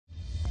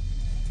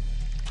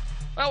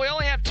Well, we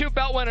only have 2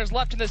 belt winners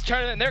left in this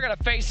tournament, and they're going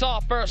to face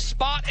off for a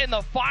spot in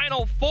the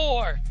Final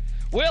Four.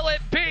 Will it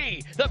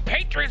be the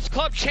Patriots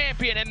Club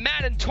champion and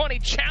Madden 20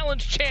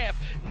 Challenge champ,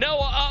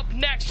 Noah, up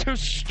next, who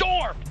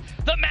stormed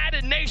the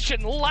Madden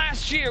Nation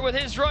last year with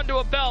his run to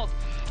a belt?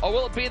 Or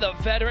will it be the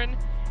veteran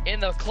in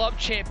the club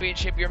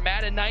championship, your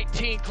Madden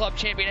 19 club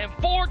champion and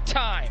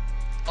 4-time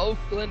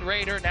Oakland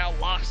Raider, now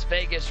Las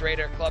Vegas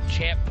Raider club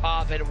champ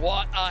Pavan?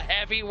 What a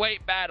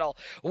heavyweight battle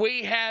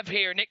we have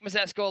here. Nick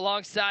Mazesco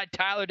alongside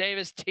Tyler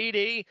Davis,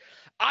 TD.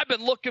 I've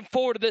been looking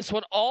forward to this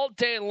one all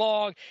day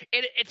long.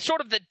 It's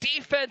sort of the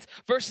defense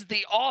versus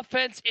the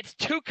offense. It's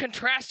 2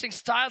 contrasting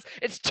styles.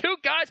 It's 2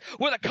 guys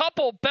with a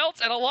couple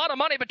belts and a lot of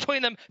money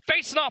between them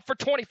facing off for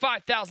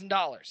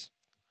 $25,000.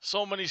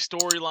 So many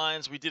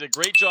storylines. We did a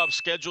great job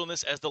scheduling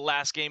this as the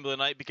last game of the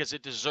night because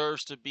it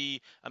deserves to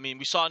be. I mean,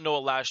 we saw Noah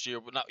last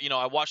year. But not,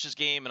 I watched this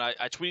game and I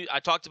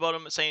talked about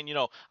him saying,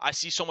 I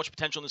see so much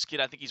potential in this kid.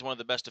 I think he's one of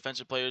the best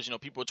defensive players.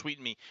 People are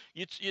tweeting me,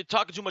 you're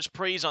talking too much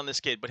praise on this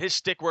kid, but his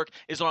stick work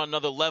is on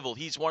another level.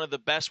 He's one of the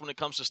best when it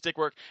comes to stick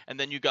work. And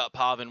then you got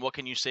Pavan. What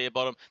can you say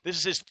about him? This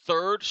is his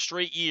 3rd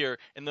straight year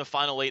in the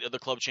Final 8 of the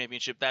club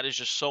championship. That is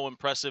just so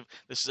impressive.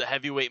 This is a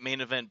heavyweight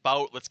main event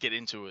bout. Let's get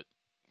into it.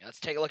 Let's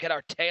take a look at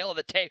our tail of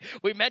the tape.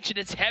 We mentioned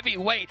it's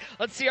heavyweight.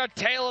 Let's see our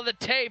tail of the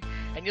tape.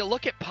 And you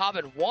look at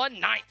Pavan,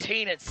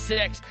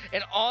 119-6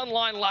 in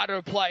online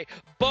ladder play.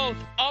 Both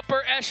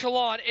upper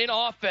echelon in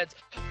offense.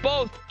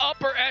 Both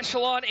upper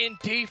echelon in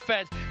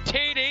defense.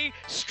 TD,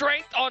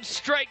 strength on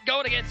strength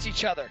going against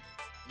each other.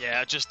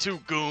 Yeah, just 2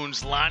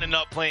 goons lining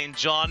up playing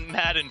John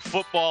Madden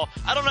football.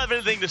 I don't have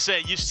anything to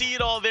say. You see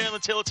it all there in the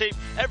tail of the tape.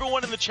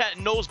 Everyone in the chat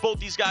knows both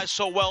these guys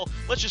so well.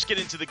 Let's just get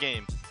into the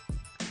game.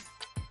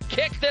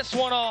 Kick this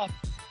one off.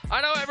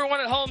 I know everyone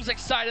at home's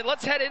excited.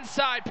 Let's head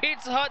inside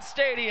Pizza Hut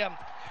Stadium.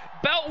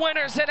 Belt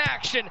winners in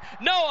action.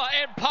 Noah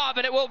and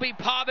Pavan. It will be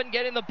Pavan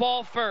getting the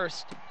ball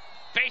first.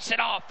 Face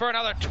it off for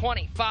another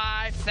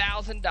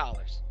 $25,000.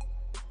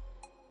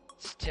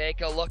 Let's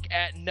take a look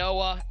at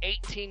Noah,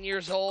 18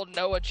 years old.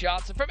 Noah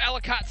Johnson from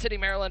Lakhat City,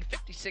 Maryland,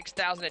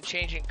 $56,000 and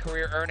change in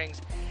career earnings.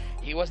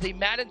 He was the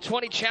Madden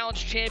 20 Challenge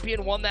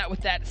champion, won that with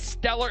that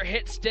stellar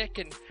hit stick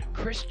and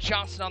Chris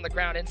Johnson on the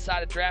ground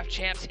inside of draft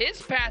champs. His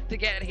path to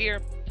get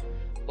here,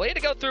 well, he had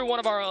to go through one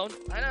of our own.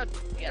 I know,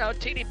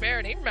 TD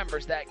Barrett, he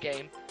remembers that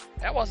game.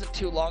 That wasn't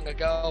too long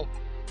ago.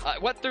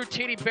 Went through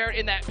TD Barrett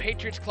in that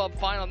Patriots Club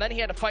final, and then he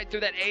had to fight through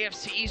that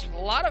AFC East with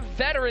a lot of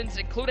veterans,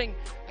 including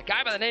a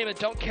guy by the name of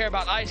Don't Care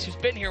About Ice, who's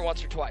been here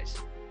once or twice.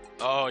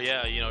 Oh,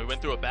 yeah, we went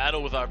through a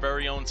battle with our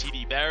very own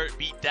TD Barrett,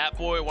 beat that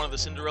boy, one of the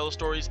Cinderella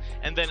stories,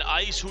 and then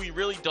Ice, who he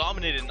really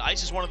dominated. And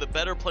Ice is one of the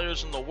better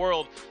players in the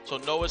world, so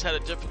Noah's had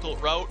a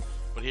difficult route,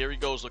 but here he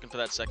goes looking for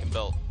that 2nd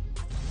belt.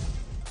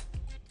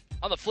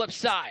 On the flip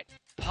side,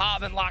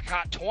 Pavan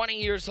Lakhat,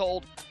 20 years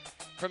old,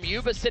 from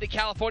Yuba City,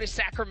 California,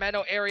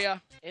 Sacramento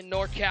area in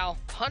NorCal,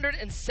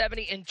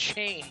 170 and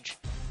change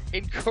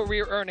in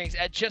career earnings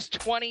at just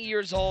 20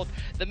 years old.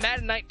 The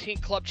Madden 19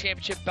 Club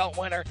Championship belt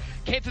winner.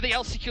 Came through the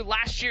LCQ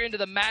last year into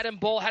the Madden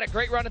Bowl. Had a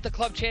great run at the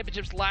Club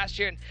Championships last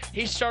year, and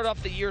he started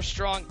off the year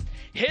strong.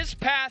 His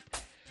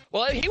path,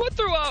 well, he went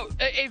through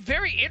a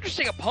very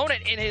interesting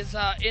opponent in his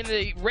in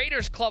the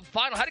Raiders Club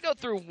final. Had to go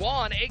through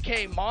Juan,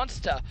 a.k.a.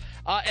 Monsta,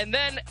 and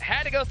then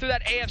had to go through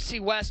that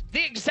AFC West.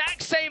 The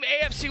exact same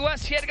AFC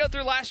West he had to go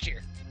through last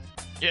year.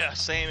 Yeah,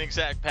 same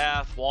exact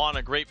path. Juan,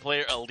 a great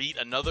player. Elite,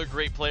 another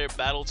great player,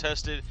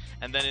 battle-tested.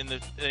 And then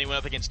then he went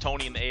up against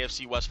Tony in the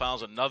AFC West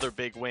Finals, another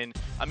big win.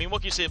 I mean,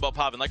 what can you say about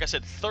Pavan? Like I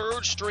said,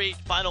 3rd straight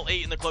Final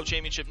 8 in the club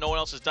championship. No one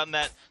else has done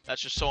that.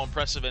 That's just so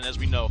impressive. And as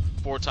we know,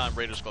 4-time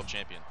Raiders Club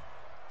champion.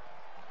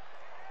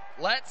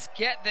 Let's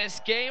get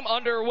this game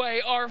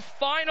underway. Our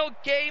final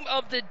game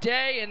of the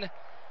day. And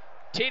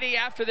TD,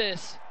 after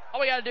this,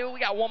 all we got to do, we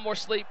got 1 more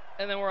sleep,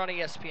 and then we're on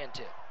ESPN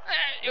 2.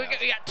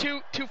 We got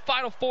two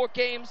Final Four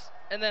games,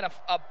 and then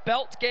a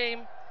belt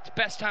game. It's the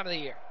best time of the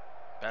year.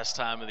 Best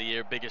time of the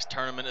year, biggest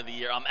tournament of the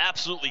year. I'm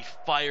absolutely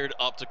fired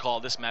up to call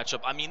this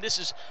matchup. I mean, this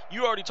is,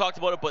 you already talked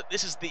about it, but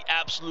this is the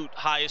absolute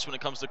highest when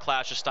it comes to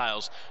clash of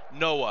styles.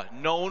 Noah,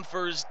 known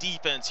for his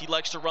defense. He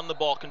likes to run the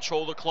ball,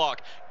 control the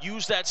clock,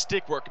 use that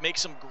stick work, make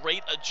some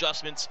great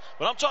adjustments.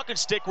 But I'm talking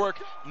stick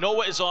work,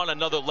 Noah is on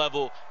another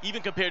level,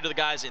 even compared to the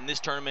guys in this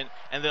tournament.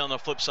 And then on the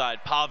flip side,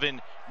 Pavan,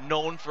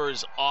 known for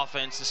his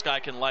offense. This guy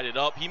can light it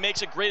up. He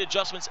makes a great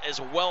adjustments as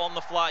well on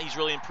the fly. He's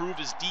really improved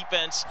his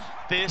defense.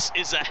 This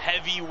is a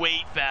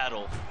heavyweight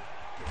battle.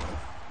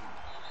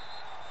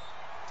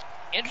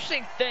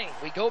 Interesting thing,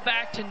 we go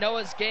back to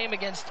Noah's game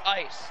against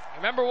Ice.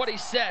 Remember what he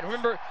said.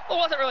 Remember, well,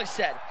 what wasn't really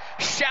said.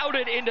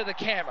 Shouted into the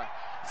camera.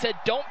 Said,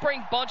 don't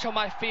bring bunch on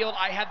my field.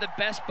 I have the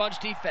best bunch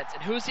defense.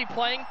 And who's he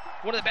playing?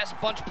 One of the best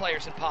bunch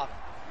players in Pavan.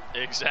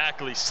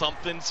 Exactly.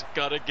 Something's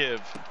got to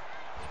give.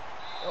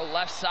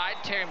 Left side,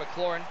 Terry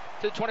McLaurin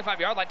to the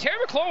 25-yard line. Terry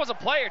McLaurin was a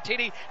player,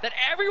 TD, that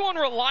everyone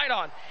relied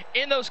on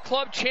in those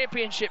club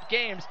championship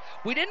games.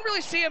 We didn't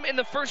really see him in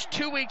the first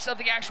 2 weeks of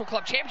the actual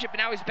club championship, but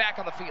now he's back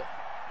on the field.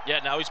 Yeah,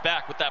 now he's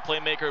back with that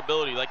playmaker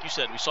ability. Like you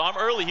said, we saw him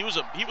early. He was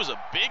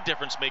a big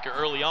difference maker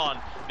early on.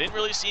 Didn't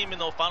really see him in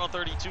the final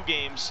 32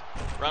 games,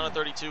 round of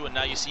 32, and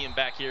now you see him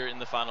back here in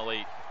the final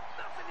 8.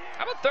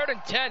 How about 3rd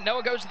and 10?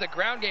 Noah goes to the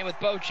ground game with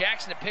Bo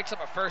Jackson and picks up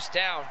a first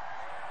down.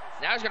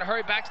 Now he's going to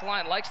hurry back to the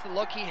line. Likes the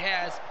look he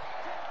has.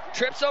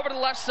 Trips over to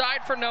the left side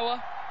for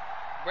Noah.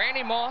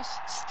 Randy Moss,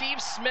 Steve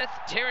Smith,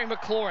 Terry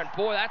McLaurin.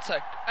 Boy, that's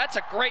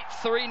a great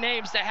 3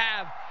 names to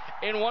have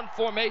in one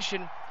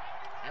formation.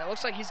 And it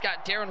looks like he's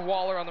got Darren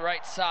Waller on the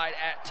right side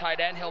at tight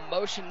end. He'll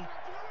motion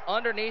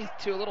underneath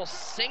to a little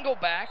single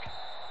back.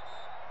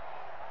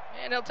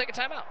 And he'll take a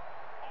timeout.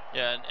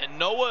 Yeah, and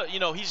Noah,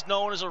 you know, he's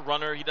known as a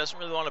runner. He doesn't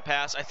really want to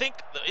pass. I think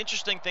the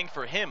interesting thing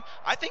for him,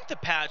 I think the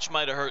patch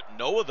might have hurt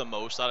Noah the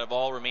most out of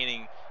all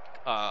remaining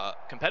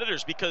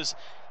competitors, because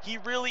he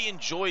really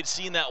enjoyed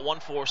seeing that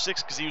 1-4-6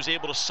 because he was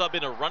able to sub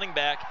in a running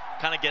back,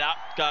 kind of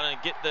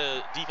get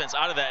the defense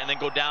out of that, and then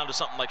go down to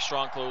something like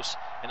strong close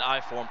and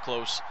I form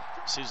close.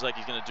 Seems like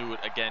he's going to do it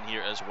again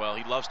here as well.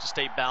 He loves to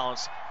stay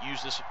balanced,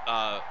 use this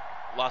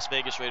Las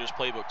Vegas Raiders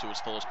playbook to its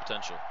fullest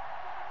potential.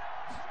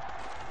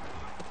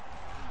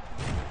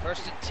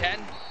 1st and 10,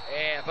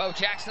 and Bo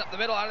Jackson up the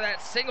middle out of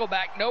that single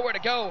back, nowhere to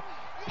go.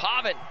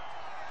 Pavan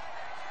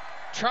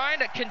trying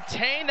to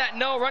contain that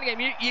Noah running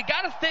game. You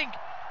got to think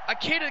a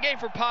key to the game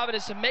for Pavan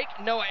is to make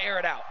Noah air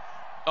it out.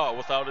 Oh,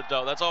 without a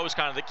doubt. That's always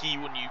kind of the key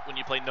when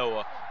you play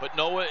Noah. But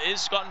Noah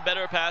is gotten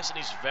better at passing.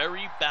 He's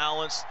very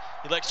balanced.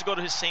 He likes to go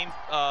to his same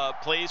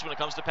plays when it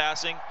comes to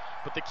passing.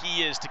 But the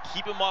key is to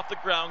keep him off the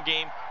ground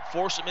game,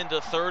 force him into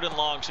 3rd and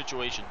long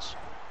situations.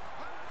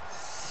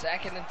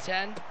 2nd and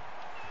 10.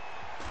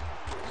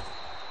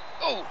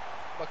 Oh,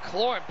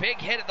 McLaurin, big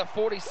hit at the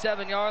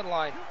 47-yard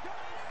line.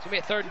 It's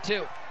going to be a 3rd and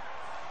 2.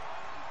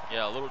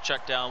 Yeah, a little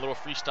check down, a little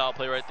freestyle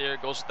play right there.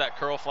 Goes with that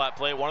curl flat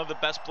play. One of the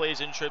best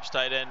plays in trips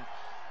tight end.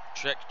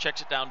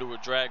 Checks it down to a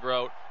drag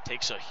route.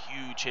 Takes a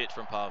huge hit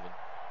from Pavan.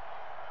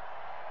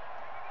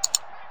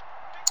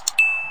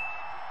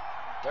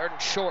 3rd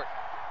and short.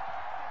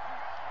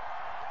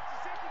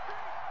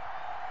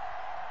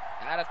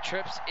 Out of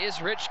trips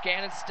is Rich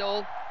Gannon,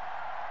 still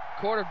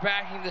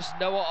quarterbacking this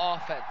Noah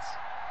offense.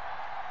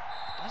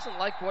 Doesn't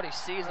like what he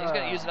sees, and he's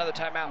going to use another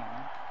timeout.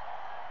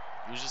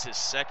 Uses his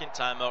 2nd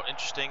timeout.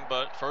 Interesting,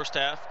 but first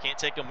half, can't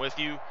take him with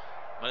you.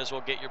 Might as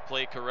well get your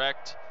play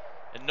correct.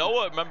 And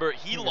Noah, remember,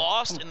 he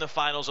lost in the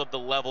finals of the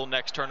Level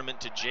Next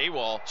tournament to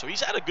J-Wall, so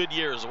he's had a good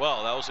year as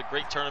well. That was a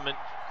great tournament,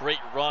 great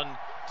run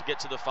to get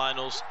to the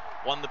finals.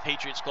 Won the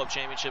Patriots Club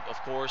Championship,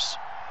 of course,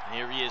 and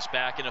here he is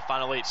back in the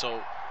Final 8.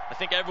 So I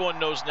think everyone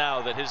knows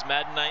now that his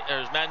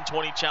Madden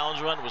 20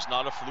 challenge run was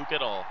not a fluke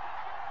at all.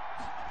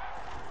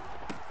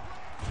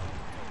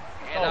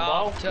 And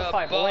off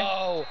to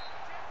Bo.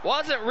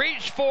 Wasn't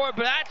reached for,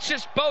 but that's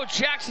just Bo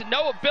Jackson.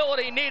 No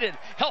ability needed.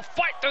 He'll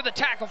fight through the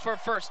tackle for a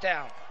first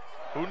down.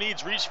 Who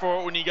needs reach for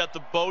it when you got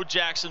the Bo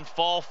Jackson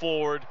fall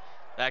forward?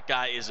 That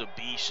guy is a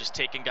beast, just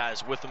taking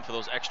guys with him for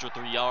those extra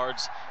 3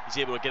 yards. He's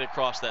able to get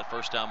across that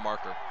first down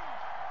marker.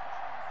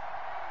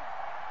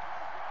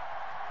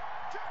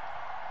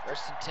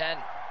 1st and 10,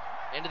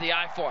 into the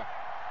I-form.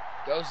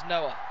 Goes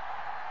Noah.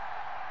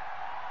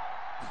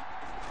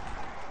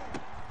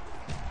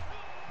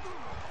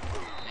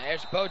 And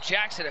there's Bo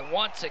Jackson, and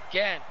once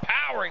again,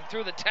 powering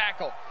through the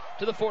tackle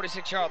to the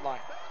 46-yard line.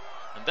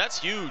 And that's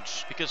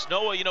huge because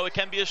Noah, you know, it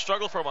can be a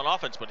struggle for him on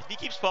offense, but if he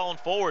keeps falling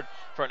forward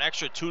for an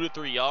extra 2 to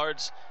 3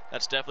 yards,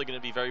 that's definitely going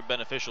to be very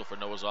beneficial for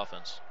Noah's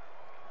offense.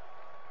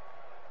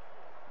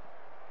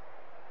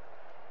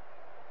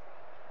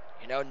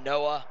 You know,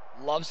 Noah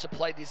loves to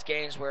play these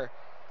games where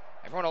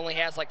everyone only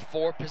has like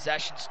 4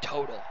 possessions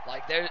total.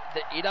 Like,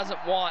 he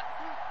doesn't want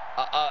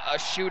a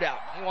shootout.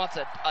 He wants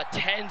a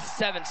 10-7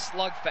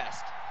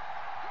 slugfest.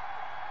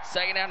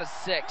 2nd down to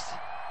 6.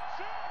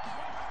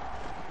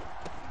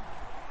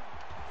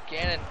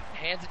 Gannon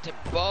hands it to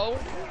Bo.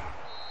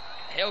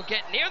 He'll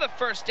get near the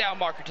first down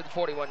marker to the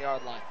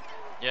 41-yard line.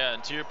 Yeah,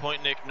 and to your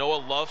point, Nick, Noah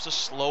loves to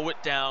slow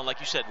it down. Like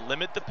you said,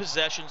 limit the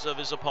possessions of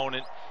his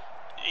opponent.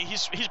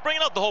 He's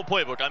bringing out the whole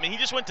playbook. I mean, he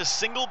just went to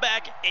single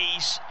back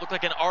ace, looked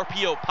like an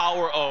RPO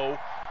power O.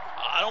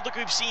 I don't think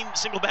we've seen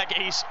single back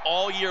ace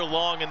all year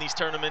long in these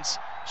tournaments.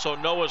 So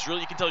Noah's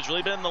really, you can tell he's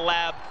really been in the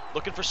lab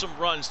looking for some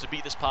runs to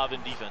beat this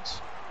Pavan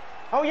defense.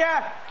 Oh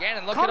yeah.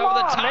 Gannon looking over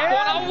the top.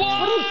 Man.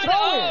 1-on-1.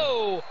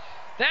 Oh,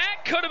 that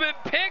could have been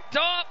picked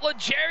off.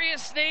 L'Jarius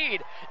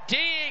Sneed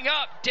D'ing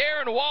up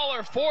Darren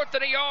Waller, 4th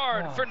and a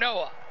yard for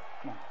Noah.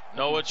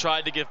 Noah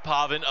tried to give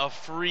Pavan a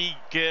free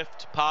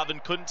gift.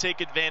 Pavan couldn't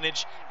take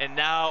advantage, and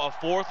now a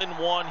 4th and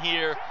 1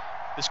 here.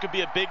 This could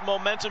be a big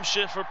momentum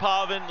shift for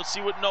Pavan. Let's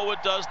see what Noah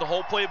does. The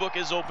whole playbook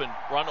is open,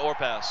 run or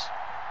pass.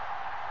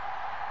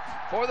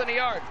 4th and a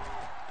yard.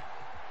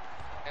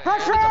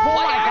 Pressure! Oh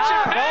my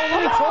God!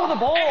 Let me throw the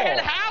ball. And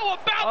how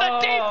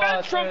about the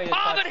defense from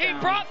Pavan? He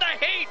brought the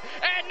heat,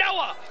 and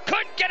Noah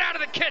couldn't get out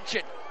of the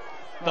kitchen.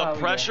 The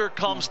pressure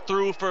comes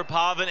through for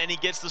Pavan, and he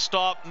gets the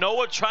stop.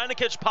 Noah trying to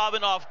catch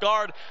Pavan off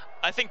guard.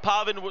 I think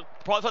Pavan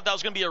probably thought that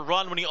was going to be a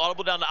run when he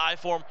audibled down to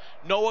I-form.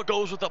 Noah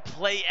goes with a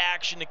play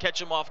action to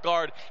catch him off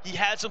guard. He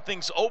had some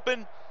things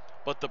open,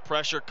 but the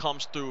pressure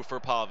comes through for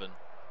Pavan.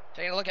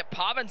 Taking a look at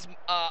Pavan's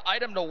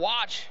item to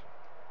watch.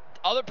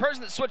 Other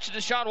person that switched to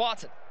Deshaun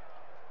Watson.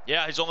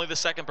 Yeah, he's only the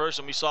second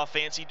person. We saw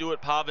Fancy do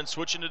it. Pavan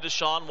switching to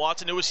Deshaun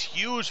Watson. It was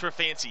huge for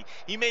Fancy.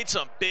 He made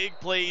some big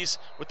plays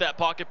with that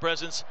pocket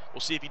presence. We'll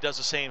see if he does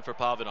the same for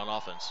Pavan on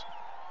offense.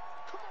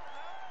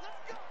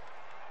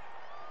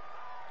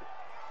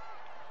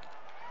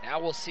 Now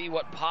we'll see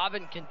what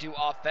Pavan can do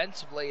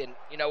offensively. And,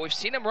 you know, we've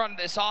seen him run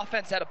this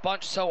offense at a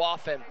bunch so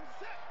often.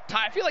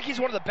 Ty, I feel like he's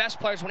one of the best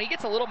players. When he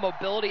gets a little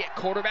mobility at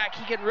quarterback,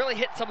 he can really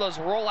hit some of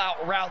those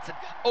rollout routes and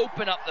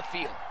open up the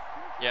field.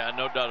 Yeah,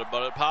 no doubt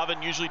about it.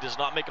 Pavan usually does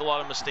not make a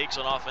lot of mistakes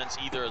on offense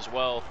either as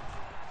well.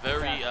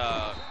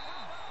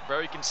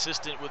 Very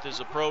consistent with his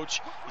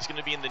approach. He's going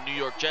to be in the New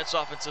York Jets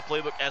offensive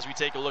playbook as we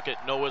take a look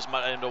at Noah's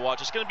item to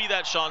watch. It's going to be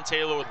that Sean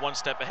Taylor with one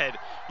step ahead.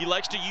 He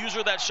likes to use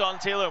her, that Sean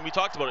Taylor, and we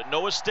talked about it.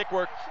 Noah's stick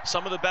work,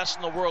 some of the best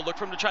in the world. Look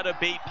for him to try to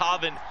bait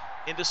Pavan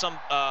into some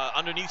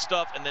underneath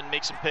stuff and then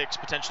make some picks,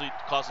 potentially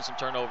causing some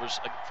turnovers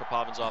for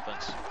Pavan's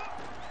offense.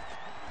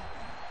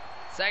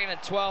 2nd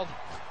and 12.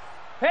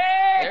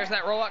 Hey! There's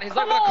that rollout. He's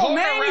looking for the corner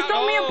man, he's route.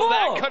 throwing me a ball.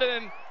 That could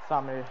have been.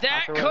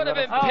 That could have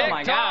been picked off. Oh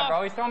my God, off.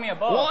 bro, he's throwing me a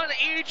ball. One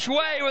each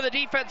way where the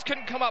defense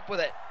couldn't come up with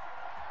it.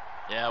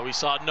 Yeah, we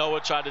saw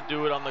Noah try to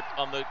do it on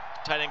the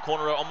tight end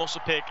corner route, almost a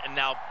pick, and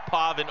now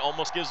Pavan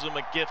almost gives him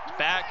a gift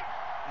back.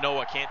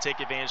 Noah can't take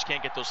advantage,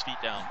 can't get those feet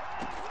down.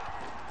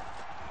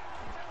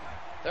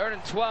 3rd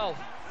and 12.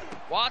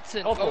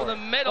 Watson over the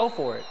middle. Go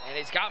for it. And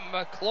he's got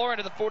McLaurin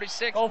to the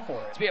 46. Go for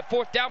it. It's be a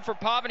 4th down for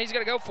Pavan. He's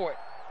going to go for it.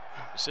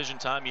 Decision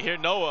time. You hear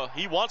Noah.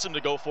 He wants him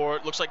to go for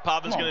it. Looks like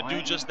Pavan's going to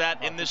do just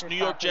that in this New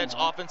York Jets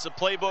offensive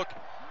playbook.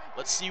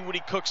 Let's see what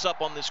he cooks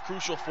up on this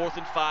crucial 4th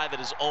and 5 at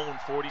his own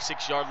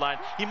 46-yard line.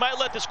 He might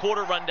let this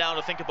quarter run down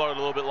to think about it a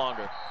little bit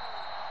longer.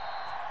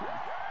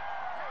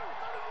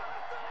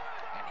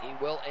 And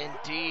he will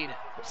indeed.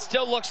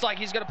 Still looks like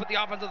he's going to put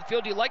the offense on the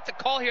field. Do you like the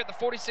call here at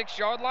the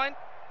 46-yard line?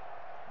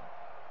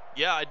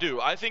 Yeah, I do.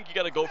 I think you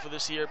got to go for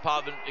this here.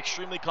 Pavan,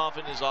 extremely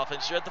confident in his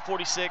offense. You're at the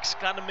 46,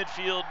 kind of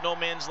midfield, no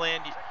man's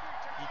land.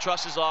 You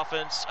trust his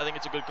offense. I think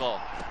it's a good call.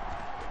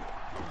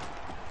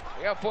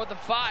 We got 4th and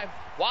 5.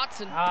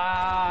 Watson,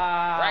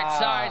 right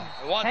side.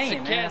 Once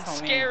again,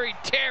 Scary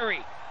Terry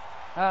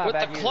with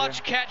the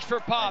clutch catch for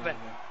Pavan.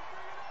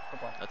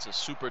 That's a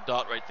super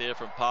dot right there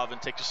from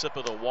Pavan. Takes a sip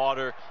of the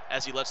water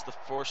as he lets the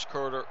first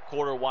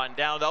quarter wind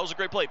down. That was a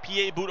great play.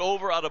 PA boot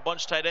over out of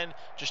bunch tight end.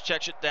 Just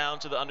checks it down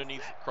to the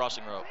underneath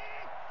crossing route.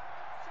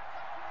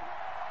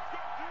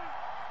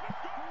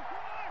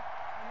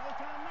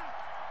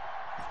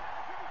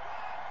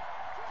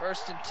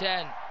 First and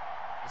 10.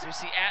 As we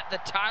see at the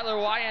Tyler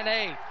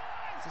YNA.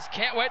 Says,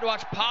 can't wait to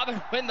watch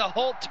Pavan win the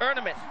whole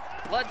tournament.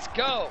 Let's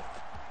go.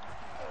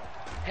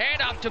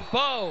 Hand off to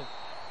Bo.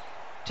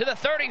 To the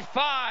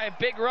 35.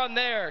 Big run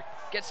there.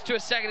 Gets to a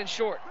 2nd and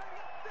short.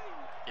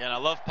 Yeah, and I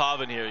love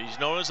Pavan here. He's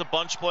known as a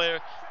bunch player,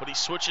 but he's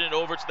switching it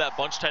over to that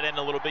bunch tight end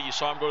a little bit. You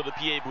saw him go to the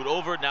PA boot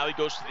over. Now he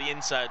goes to the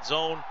inside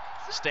zone.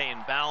 Staying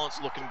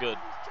balanced, looking good.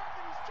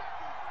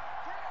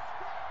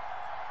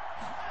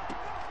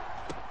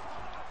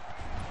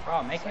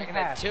 Bro, make him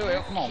pass.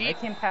 Come on, make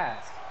him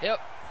pass. Yep.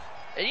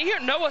 And you hear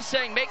Noah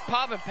saying make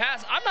Pavan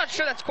pass. I'm not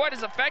sure that's quite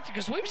as effective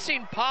because we've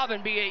seen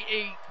Pavan be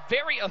a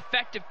very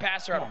effective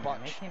passer out of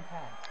bunch. Make him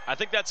pass. I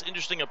think that's an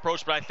interesting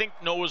approach, but I think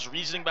Noah's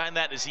reasoning behind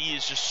that is he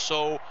is just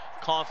so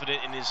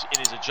confident in his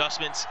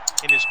adjustments,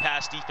 in his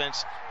pass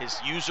defense, his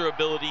user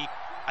ability.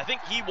 I think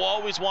he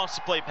always wants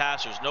to play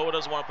passers. Noah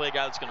doesn't want to play a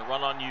guy that's going to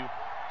run on you,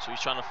 so he's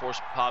trying to force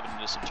Pavan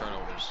into some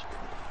turnovers.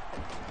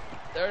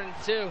 3rd and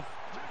 2.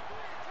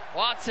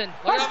 Watson,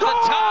 look over the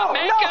top,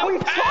 make him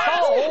pass!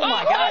 Oh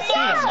my God,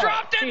 almost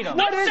dropped it!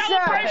 The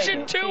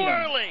celebration too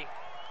early!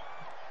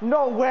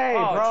 No way,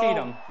 bro. Cheat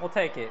him. We'll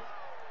take it.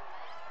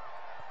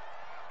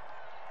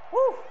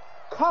 Woo!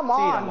 Come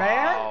on,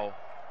 man. Wow.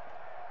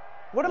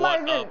 What am I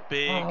even? A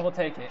big we'll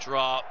take it.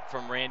 drop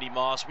from Randy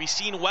Moss. We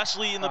seen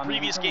Wesley in the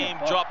previous game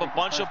drop a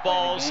bunch of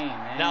balls.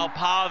 Now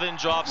Pavan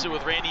drops it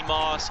with Randy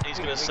Moss, and he's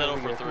going to settle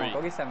for 3.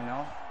 Go get 7,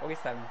 no? Go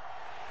get 7.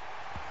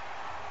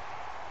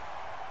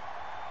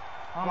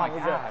 Oh my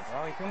God,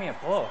 bro, he threw me a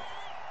ball.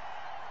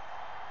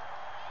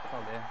 It's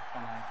all good.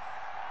 Come on.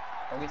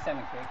 Go get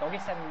 7, kid. Go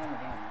get 7 in the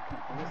game. Come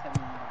on, go get 7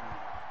 in the game.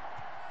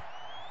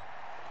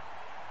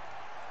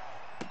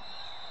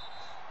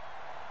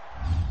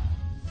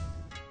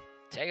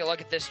 Take a look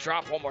at this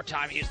drop one more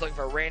time. He's looking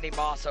for Randy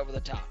Moss over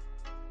the top.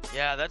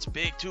 Yeah, that's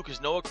big too,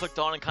 because Noah clicked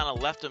on and kind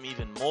of left him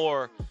even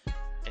more,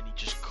 and he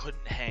just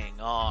couldn't hang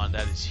on.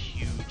 That is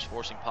huge,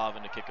 forcing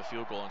Pavan to kick a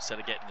field goal instead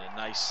of getting a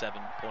nice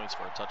 7 points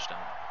for a touchdown.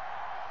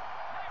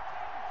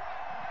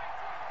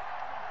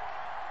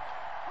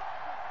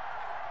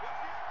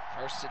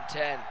 First and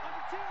 10.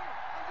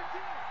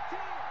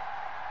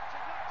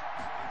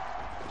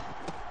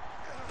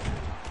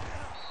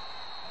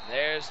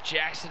 There's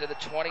Jackson to the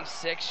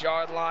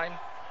 26-yard line.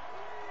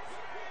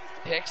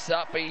 Picks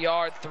up a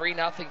yard,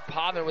 3-0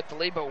 Pavan with the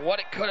lead, but what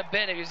it could have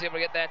been if he was able to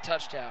get that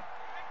touchdown.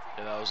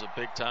 Yeah, that was a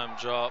big-time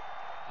drop.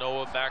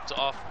 Noah back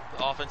to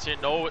offense here.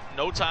 No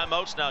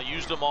timeouts now.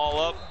 Used them all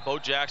up. Bo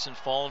Jackson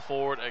falling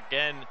forward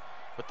again.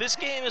 But this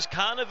game is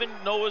kind of in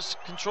Noah's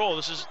control.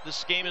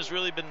 This game has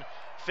really been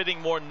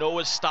fitting more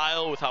Noah's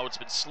style with how it's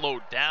been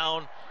slowed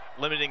down,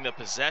 limiting the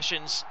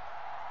possessions.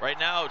 Right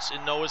now, it's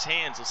in Noah's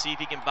hands. Let's see if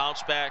he can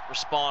bounce back,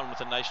 respond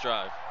with a nice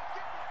drive.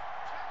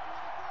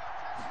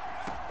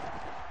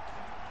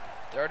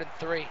 3rd and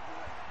 3.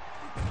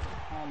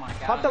 Oh my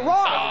God. Cut the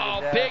rock.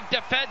 Oh, big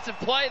defensive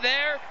play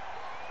there.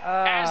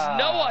 As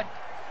Noah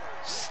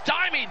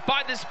stymied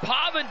by this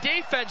Pavan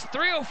defense.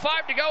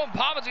 3:05 to go, and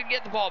Pavan's going to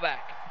get the ball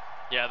back.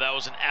 Yeah, that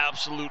was an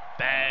absolute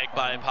bag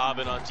by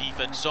Pavan on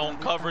defense. Zone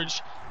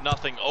coverage,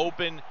 nothing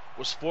open.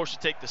 Was forced to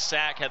take the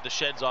sack, had the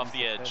sheds off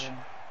the edge.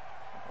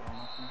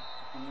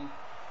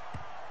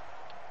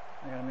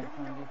 I gotta make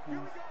fun of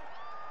defense.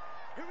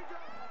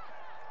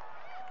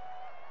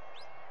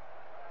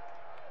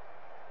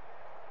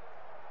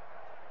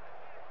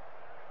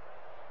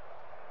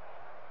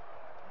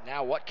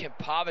 Now what can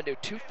Pavan do?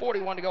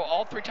 2:41 to go,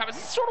 all 3 times.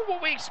 This is sort of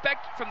what we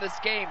expected from this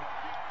game,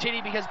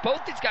 TD, because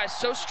both these guys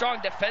so strong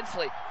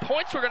defensively.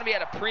 Points were going to be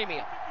at a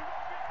premium.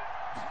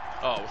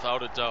 Oh,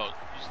 without a doubt.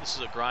 This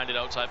is a grinded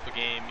out type of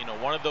game. You know,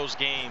 one of those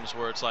games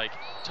where it's like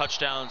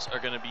touchdowns are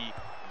going to be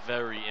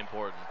very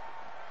important.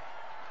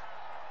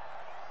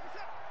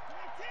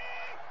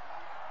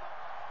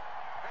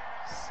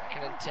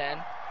 Second and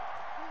 10.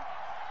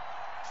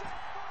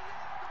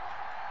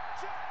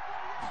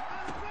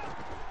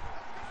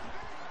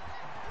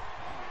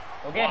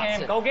 Go get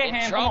him. Go get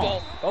him.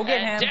 Trouble. Go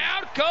get and him.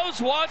 Down goes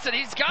Watson.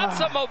 He's got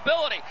some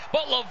mobility.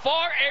 But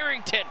LeVar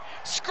Arrington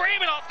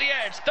screaming off the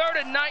edge.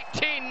 3rd and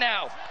 19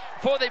 now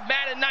for the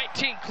Madden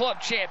 19 club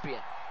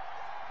champion.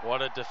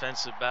 What a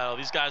defensive battle.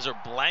 These guys are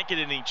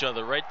blanketing each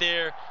other right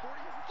there.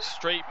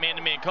 Straight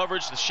man-to-man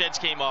coverage. The sheds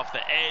came off the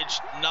edge.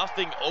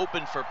 Nothing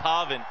open for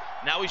Pavan.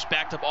 Now he's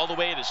backed up all the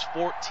way at his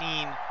 14.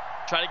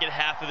 Try to get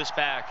half of this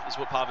back is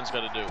what Pavan's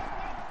got to do.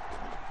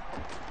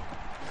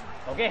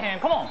 Go get him.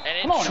 Come on.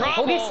 And Come on.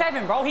 Trouble. Go get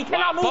 7, bro. He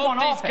cannot move on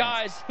offense.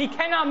 Guys, he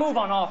cannot move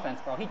on offense,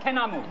 bro. He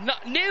cannot move. No,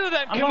 neither of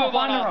them can move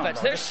on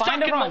offense. They're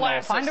stuck in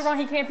molasses. Find a run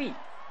he can't beat.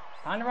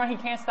 Find a run he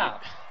can't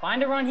stop.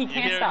 Find a run he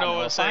can't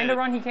stop. Find a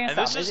run he can't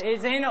stop.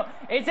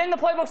 It's in the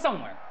playbook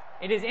somewhere.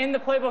 It is in the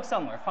playbook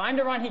somewhere. Find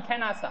a run he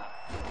cannot stop.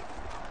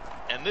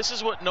 And this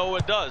is what Noah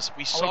does.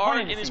 We saw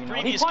it in his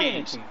previous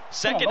games.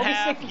 Second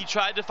half, he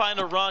tried to find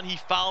a run. He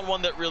found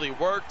one that really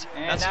worked.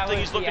 That's the thing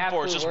he's looking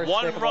for. It's just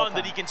one run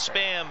that he can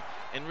spam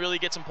and really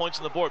get some points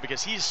on the board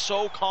because he's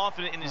so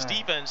confident in his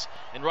defense,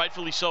 and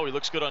rightfully so. He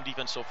looks good on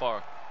defense so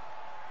far.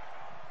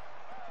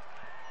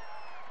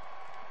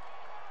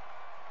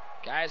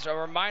 Guys, a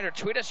reminder,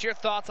 tweet us your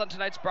thoughts on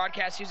tonight's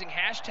broadcast using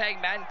hashtag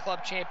Madden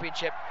Club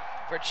Championship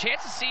for a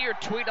chance to see your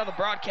tweet on the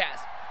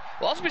broadcast.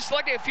 We'll also be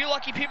selecting a few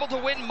lucky people to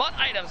win MUT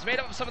items made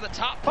up of some of the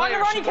top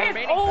players from the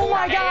remaining 4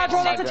 my God,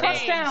 bro, that's a AFC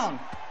touchdown.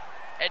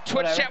 And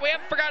Twitch chat, we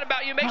haven't forgotten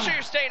about you. Make sure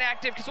you're staying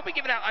active because we'll be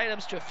giving out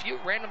items to a few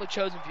randomly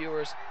chosen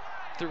viewers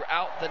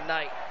throughout the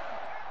night.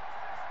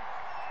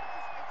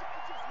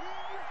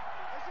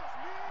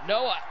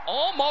 Noah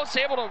almost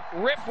able to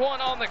rip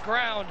one on the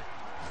ground.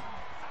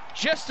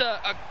 Just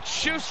a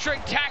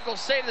shoestring tackle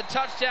saved the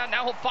touchdown.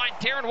 Now he'll find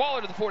Darren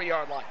Waller to the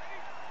 40-yard line.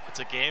 It's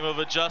a game of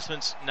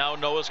adjustments. Now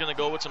Noah's going to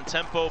go with some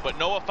tempo, but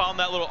Noah found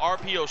that little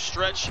RPO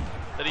stretch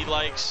that he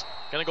likes.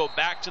 Going to go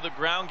back to the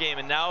ground game,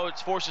 and now it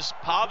forces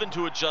Pavan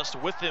to adjust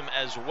with him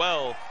as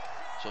well.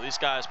 So these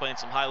guys playing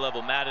some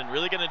high-level Madden,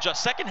 really going to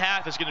adjust. Second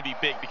half is going to be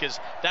big because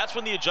that's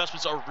when the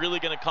adjustments are really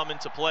going to come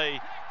into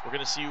play. We're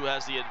going to see who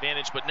has the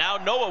advantage. But now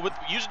Noah, with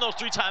using those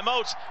 3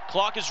 timeouts,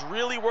 clock is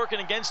really working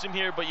against him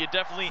here, but you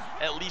definitely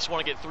at least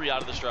want to get 3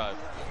 out of this drive.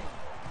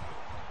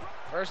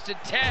 1st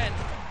and 10.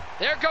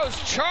 There goes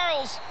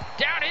Charles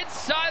down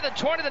inside the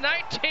 20 to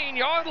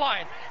 19-yard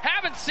line.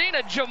 Haven't seen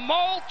a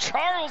Jamal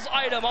Charles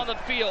item on the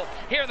field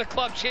here in the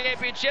club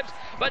championships,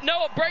 but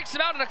Noah breaks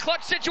him out in a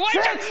clutch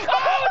situation. Oh, it's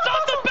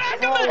off the back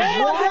of the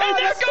head, and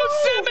there goes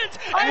Simmons,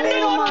 and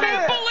Noah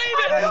can't believe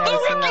it. The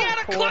rookie out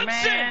of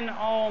Clemson.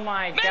 Oh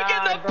my God,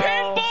 making the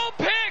pinball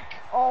pick.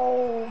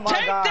 Oh my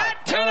Take God. that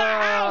to the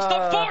house.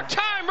 The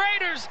 4-time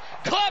Raiders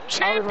club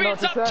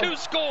champions up 2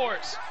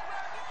 scores.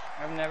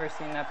 I've never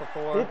seen that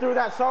before. He threw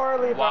that so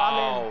early, but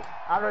wow.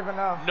 I don't even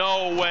know.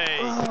 No way.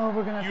 Oh,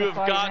 we're gonna have You to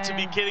have got to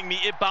be kidding me.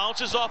 It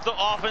bounces off the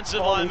offensive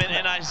lineman,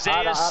 and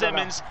Isaiah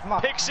Simmons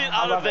picks it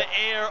out of the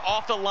air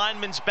off the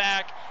lineman's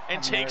back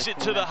and takes it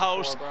to the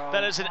house.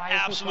 That is an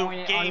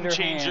absolute game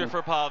changer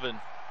for Pavan.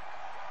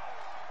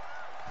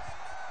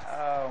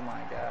 Oh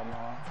my God,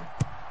 Noah.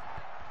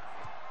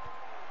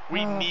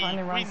 We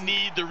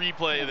need the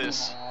replay of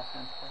this.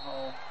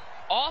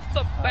 Off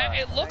the back,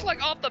 it looked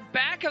like off the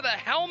back of the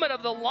helmet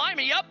of the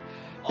lineman. Yep,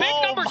 big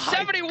number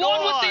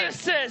 71 with the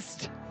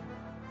assist.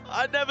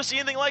 I've never seen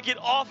anything like it.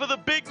 Off of the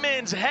big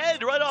man's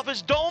head, right off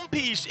his dome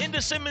piece, into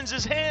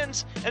Simmons'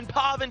 hands, and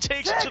Pavan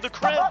takes it to the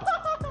crib.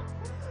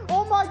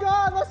 Oh my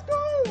God, let's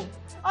go!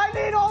 I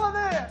need all of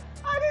that!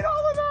 I need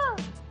all of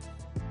that!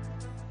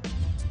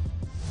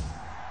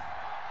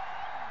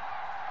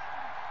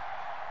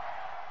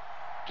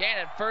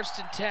 Gannon, 1st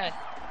and 10.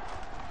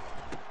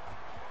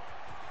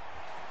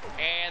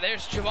 And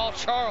there's Jamal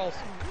Charles.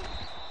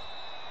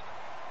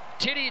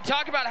 TD, you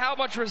talk about how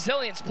much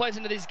resilience plays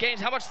into these games,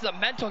 how much is a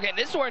mental game.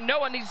 This is where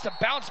Noah needs to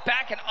bounce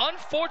back. An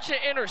unfortunate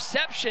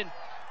interception,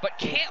 but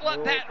can't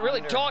let that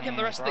really dog him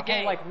the rest of the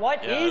game. Like,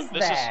 what is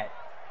that?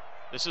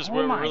 This is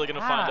where we're really going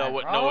to find out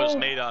what Noah's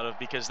made out of,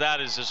 because that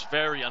is just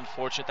very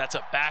unfortunate. That's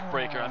a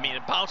backbreaker. I mean,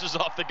 it bounces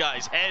off the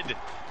guy's head,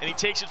 and he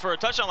takes it for a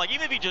touchdown. Like,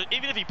 even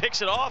if he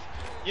picks it off,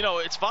 you know,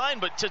 it's fine.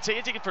 But to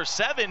take it for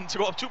 7, to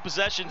go up 2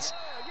 possessions,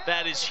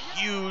 that is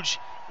huge.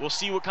 We'll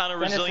see what kind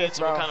of resilience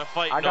and what kind of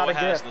fight Noah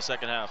has in the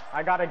second half.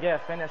 I got a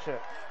gift. Finish it.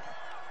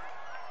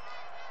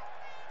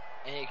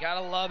 And you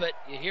gotta love it.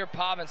 You hear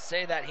Pavan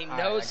say that. He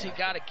knows he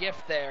got a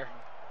gift there.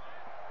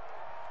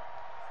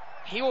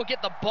 He will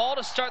get the ball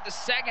to start the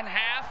second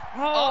half.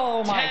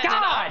 Oh my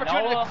God! An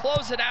opportunity to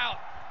close it out.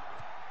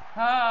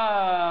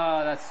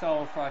 Oh, that's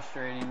so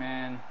frustrating,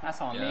 man. That's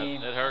on me.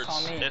 It hurts.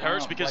 That's on me. It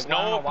hurts because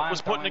Noah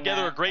was putting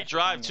together a great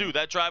drive too.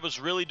 That drive was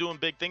really doing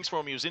big things for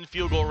him. He was in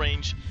field goal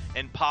range,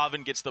 and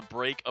Pavan gets the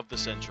break of the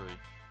century.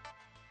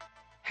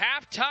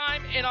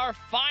 Halftime in our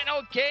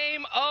final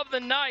game of the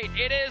night.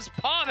 It is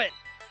Pavan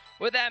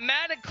with that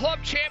Madden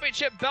Club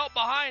Championship belt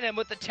behind him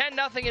with the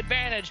 10-0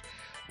 advantage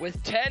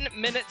with 10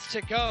 minutes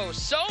to go.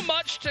 So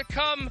much to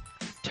come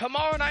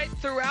tomorrow night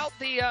throughout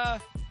the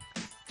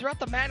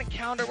Madden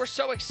calendar. We're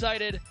so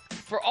excited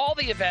for all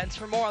the events.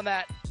 For more on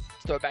that,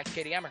 let's throw it back to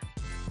Katie Emmer.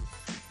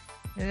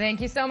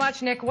 Thank you so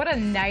much, Nick. What a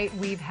night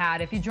we've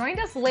had. If you joined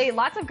us late,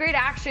 lots of great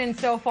action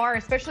so far,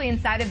 especially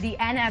inside of the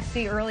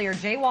NFC earlier.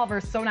 J-Wall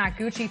versus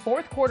Sonaguchi,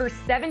 4th quarter,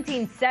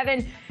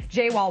 17-7.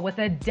 J-Wall with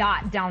a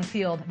dot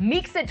downfield.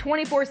 Meeks at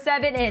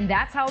 24-7, and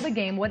that's how the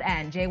game would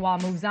end. J-Wall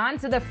moves on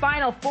to the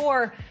final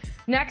 4.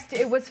 Next,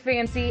 it was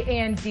Fancy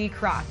and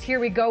D-Cross. Here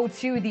we go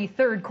to the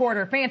 3rd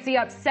quarter. Fancy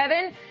up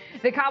 7.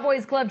 The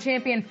Cowboys Club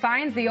champion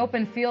finds the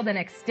open field and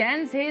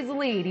extends his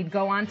lead. He'd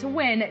go on to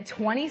win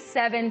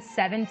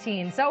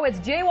 27-17. So it's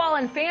J-Wall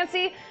and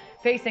Fancy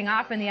facing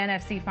off in the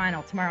NFC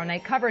final tomorrow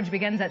night. Coverage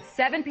begins at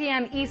 7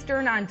 p.m.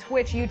 Eastern on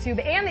Twitch,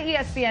 YouTube, and the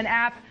ESPN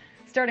app,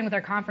 starting with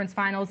our conference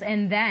finals,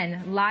 and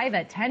then live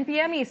at 10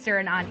 p.m.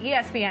 Eastern on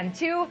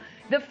ESPN2,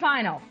 the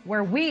final,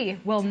 where we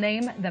will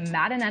name the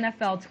Madden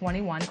NFL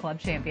 21 club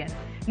champion.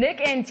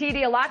 Nick and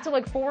TD, a lot to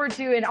look forward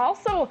to, and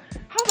also,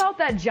 how about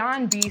that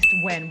John Beast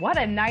win? What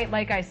a night,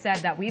 like I said,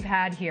 that we've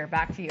had here.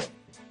 Back to you.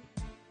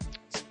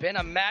 It's been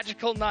a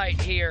magical night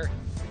here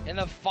in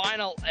the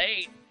final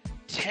 8.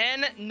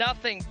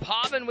 10-0,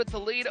 Pavan with the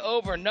lead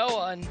over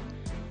Noah. And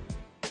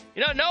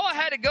you know, Noah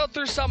had to go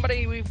through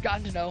somebody we've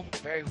gotten to know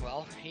very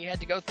well. He had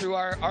to go through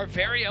our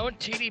very own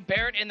TD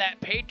Barrett in that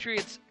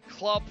Patriots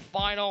Club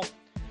final.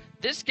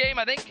 This game,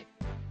 I think,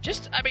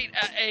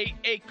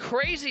 a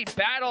crazy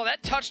battle.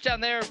 That touchdown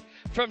there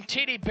from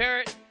TD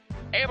Barrett,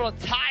 able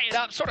to tie it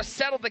up, sort of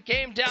settled the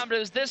game down. But it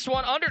was this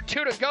one, under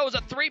 2 to go. It was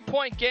a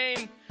 3-point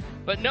game,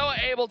 but Noah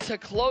able to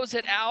close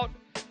it out.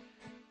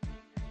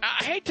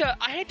 I hate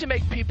to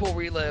make people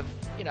relive,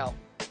 you know,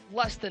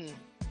 less than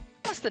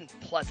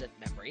pleasant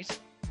memories.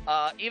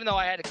 Even though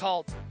I had to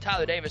call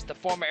Tyler Davis the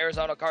former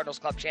Arizona Cardinals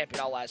Club champion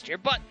all last year.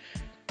 But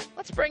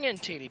let's bring in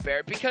TD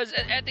Barrett, because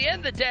at the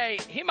end of the day,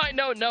 he might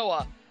know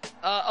Noah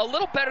a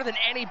little better than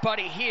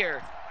anybody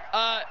here.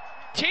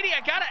 TD,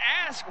 I gotta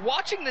ask,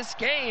 watching this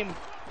game,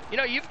 you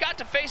know, you've got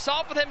to face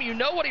off with him. You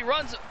know what he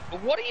runs.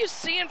 What are you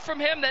seeing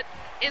from him that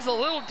is a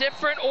little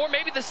different, or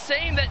maybe the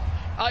same that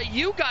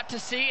you got to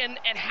see, and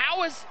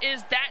how is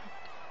that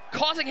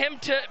causing him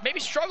to maybe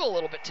struggle a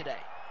little bit today?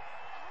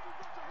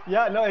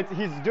 Yeah, no,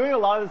 he's doing a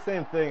lot of the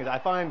same things. I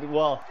find,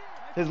 well,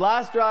 his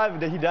last drive,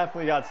 he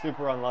definitely got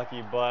super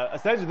unlucky, but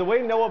essentially the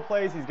way Noah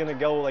plays, he's going to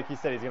go, like he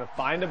said, he's going to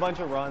find a bunch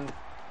of runs.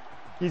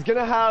 He's going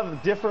to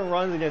have different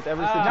runs against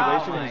every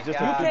situation, and he's just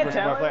a super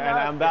smart player. And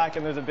I'm back,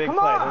 and there's a big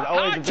play. There's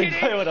always a big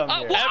play when I'm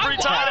here. Well, every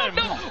time.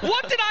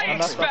 What did I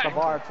expect? The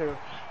bar, too.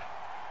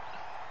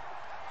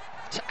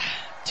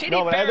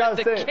 TD Barrett,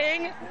 the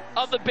king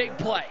of the big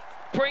play.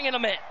 Bringing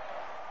him in.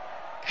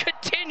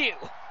 Continue.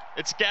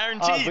 It's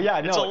guaranteed. But yeah,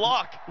 it's a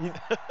lock.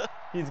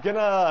 He's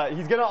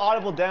gonna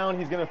audible down.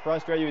 He's gonna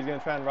frustrate you. He's gonna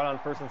try and run on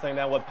 1st and 2nd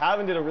down. What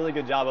Pavan did a really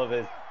good job of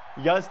is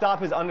you gotta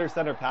stop his under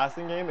center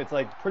passing game. It's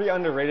like pretty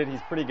underrated.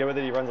 He's pretty good with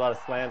it. He runs a lot of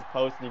slants,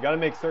 posts, and you gotta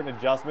make certain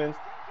adjustments,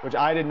 which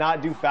I did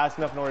not do fast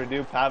enough in order to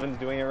do. Pavan's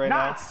doing it right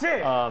now.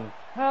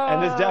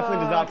 And this definitely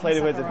does not play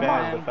to his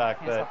advantage. The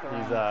fact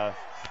that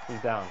he's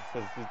down.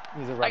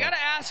 He's a runner. I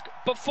gotta ask,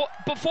 before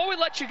we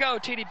let you go,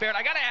 TD Barrett,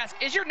 I gotta ask,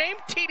 is your name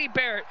TD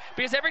Barrett?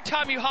 Because every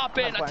time you hop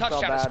in, a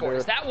touchdown is scored.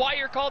 Is that why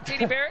you're called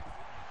TD Barrett?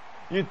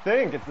 You'd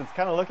think. It's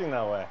kind of looking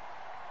that way.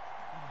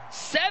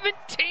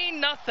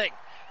 17-0.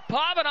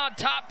 Pavan on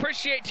top.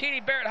 Appreciate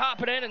TD Barrett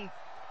hopping in and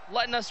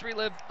letting us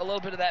relive a little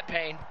bit of that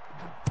pain.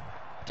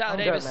 Tyler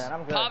Davis,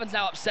 Pavan's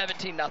now up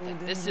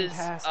 17-0. This is,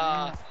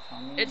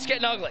 it's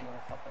getting ugly.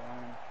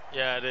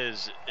 Yeah, it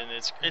is, and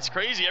it's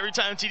crazy. Every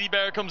time TD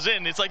Barrett comes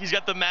in, it's like he's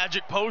got the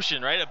magic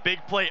potion, right? A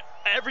big play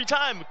every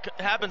time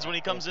happens when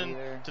he comes in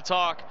to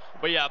talk.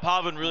 But yeah,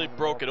 Pavan really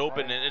broke it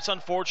open, and it's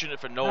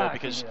unfortunate for Noah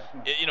because,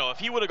 you know, if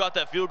he would have got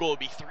that field goal, it would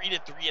be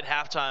 3-3 at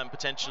halftime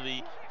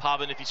potentially.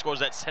 Pavan, if he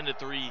scores that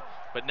 10-3,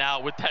 but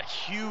now with that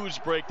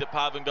huge break that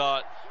Pavan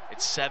got,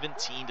 it's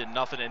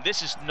 17-0, and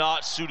this is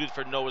not suited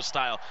for Noah's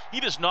style. He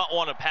does not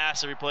want to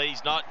pass every play.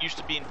 He's not used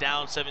to being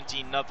down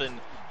 17-0.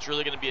 It's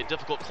really going to be a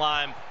difficult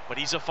climb, but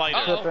he's a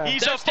fighter.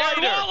 He's a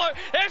fighter.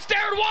 There's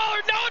Darren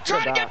Waller. Noah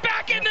trying to get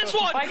back in this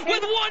one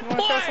with one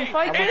play.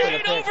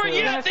 It ain't over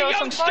yet. The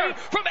youngster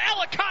from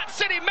Lakhat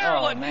City,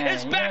 Maryland,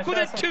 is back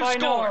within 2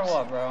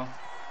 scores.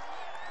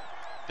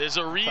 There's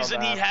a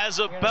reason he has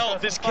a belt.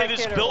 This kid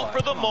is built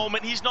for the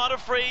moment. He's not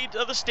afraid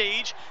of the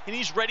stage, and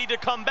he's ready to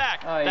come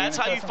back. That's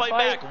how you fight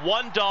back.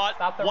 One dot,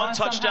 one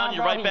touchdown,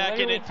 you're right back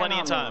in it, plenty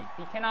of time.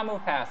 He cannot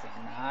move passing.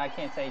 I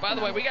can't say. By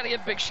the way, we got to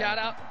give a big shout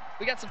out.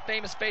 We got some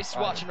famous faces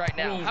watching right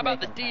now. How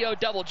about the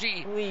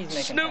D.O.G.G.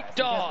 Snoop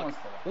Dogg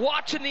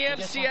watching the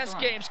MCS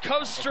games,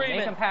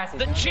 co-streaming.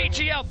 The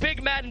GGL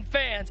Big Madden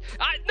fans.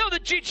 I know the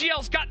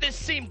GGL's got this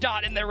seam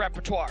dot in their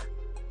repertoire.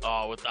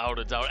 Oh, without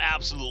a doubt.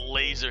 Absolute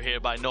laser here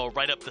by Noah,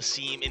 right up the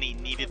seam, and he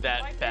needed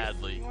that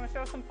badly. You want to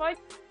show some fight?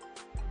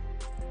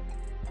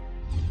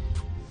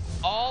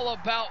 All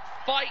about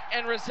fight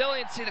and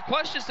resiliency. The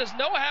question is, does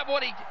Noah have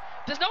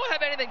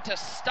anything to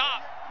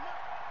stop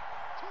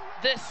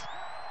this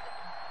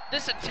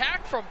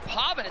attack from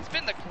Pavan? It's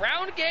been the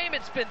ground game,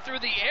 it's been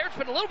through the air, it's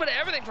been a little bit of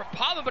everything from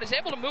Pavan, but he's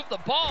able to move the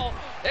ball.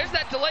 There's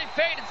that delay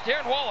fade, it's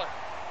Darren Waller.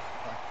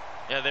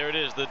 Yeah, there it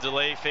is, the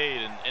delay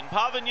fade. And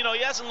Pavan, you know,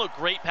 he hasn't looked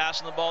great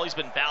passing the ball. He's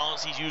been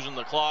balanced. He's using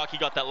the clock. He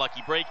got that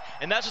lucky break.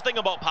 And that's the thing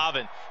about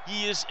Pavan.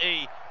 He is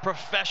a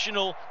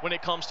professional when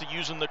it comes to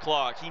using the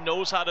clock. He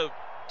knows how to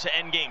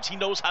end games. He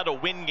knows how to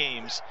win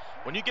games.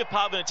 When you give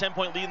Pavan a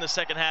 10-point lead in the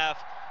second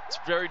half, it's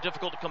very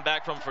difficult to come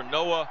back from for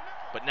Noah.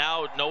 But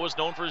now Noah's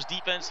known for his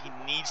defense. He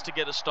needs to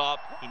get a stop.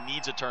 He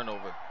needs a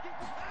turnover.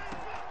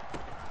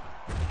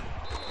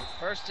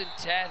 1st and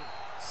 10.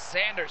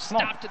 Sanders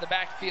stopped in the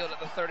backfield at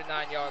the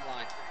 39-yard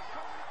line.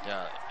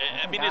 Yeah,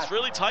 I mean, it's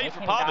really tight for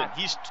Pavan.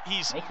 He's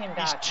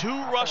 2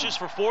 rushes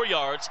for 4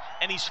 yards,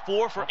 and he's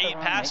 4 for 8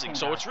 passing.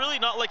 So it's really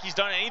not like he's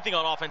done anything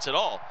on offense at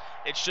all.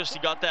 It's just he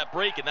got that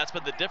break, and that's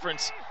been the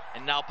difference.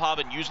 And now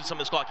Pavan using some of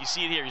his clock. You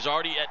see it here. He's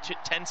already at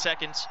 10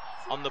 seconds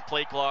on the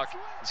play clock.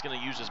 He's going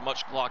to use as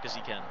much clock as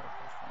he can.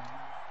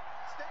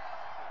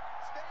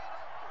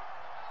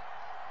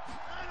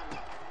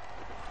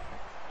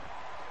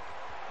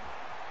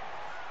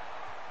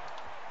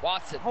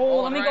 Watson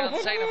rolling around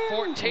 2nd and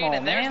 14,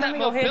 and there's that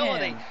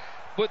mobility.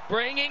 With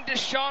bringing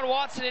Deshaun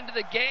Watson into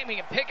the game, he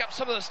can pick up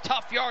some of those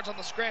tough yards on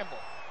the scramble.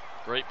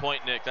 Great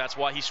point, Nick. That's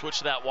why he switched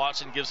to that.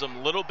 Watson gives him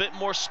a little bit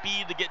more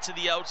speed to get to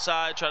the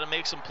outside, try to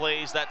make some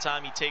plays. That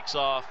time he takes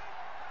off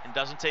and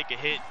doesn't take a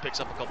hit, picks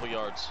up a couple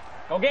yards.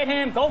 Go get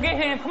him. Go get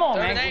him. Come on,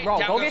 man. Bro,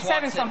 go get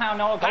 7 somehow,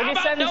 Noah. Go get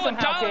 7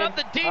 somehow, kid. Up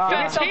the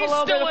defense. He's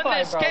still in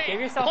this game.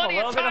 Give yourself Plenty a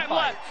little of bit of time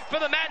fight. left for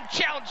the Madden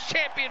Challenge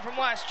champion from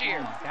last year.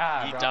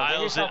 He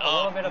dials it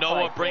up.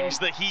 Noah brings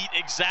the heat,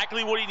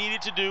 exactly what he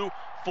needed to do.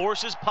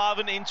 Forces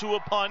Pavan into a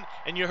punt,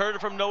 and you heard it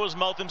from Noah's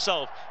mouth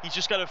himself. He's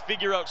just got to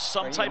figure out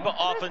some type of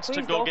offense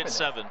to go get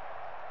 7.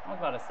 I was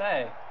about to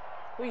say,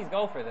 please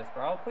go for this,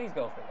 bro. Please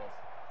go for this.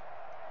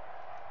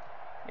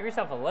 Give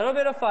yourself a little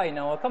bit of fight,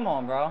 Noah. Come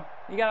on, bro.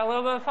 You got a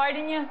little bit of fight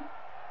in you?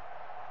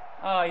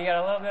 Oh, you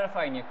got a little bit of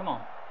fight in you. Come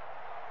on.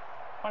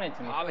 Punt it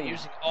to me, please.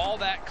 Using all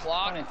that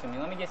clock. Punt it to me.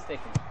 Let me get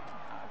sticky.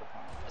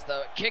 As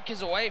the kick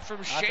is away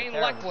from Shane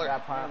Leckler.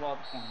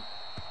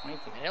 And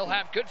he'll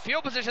have good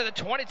field position at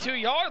the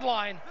 22-yard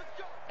line.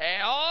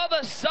 And all of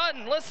a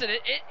sudden, listen,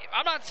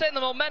 I'm not saying the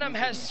momentum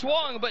has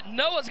swung, but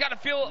Noah's got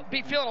to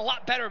be feeling a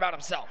lot better about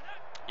himself.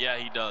 Yeah,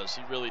 he does.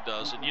 He really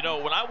does. And, you know,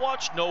 when I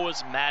watch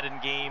Noah's Madden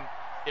game,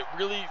 it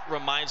really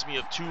reminds me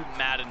of 2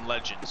 Madden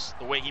legends,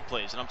 the way he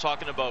plays. And I'm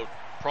talking about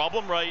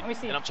Problem Right,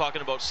 and I'm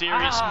talking about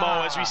Serious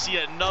Mo, as we see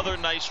another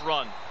nice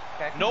run.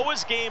 Okay.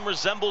 Noah's game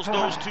resembles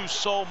those 2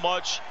 so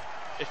much.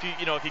 If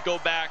you go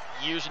back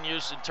years and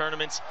years in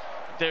tournaments,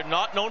 they're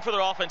not known for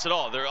their offense at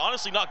all. They're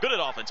honestly not good at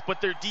offense,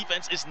 but their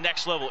defense is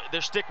next level.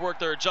 Their stick work,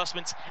 their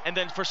adjustments, and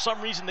then for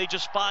some reason they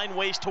just find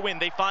ways to win.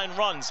 They find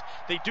runs.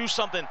 They do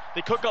something.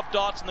 They cook up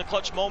dots in the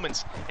clutch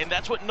moments, and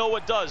that's what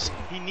Noah does.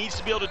 He needs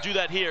to be able to do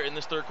that here in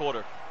this 3rd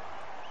quarter.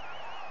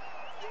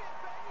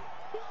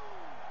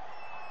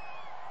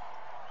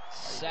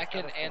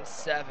 2nd and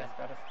 7.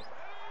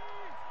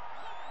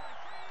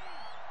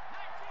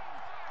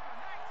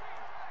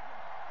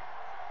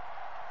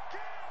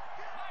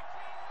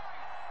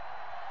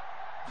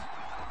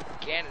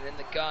 Gannon in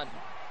the gun.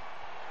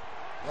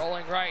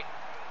 Rolling right.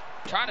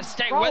 Trying to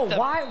stay with them.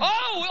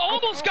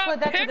 Almost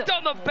got picked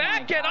on the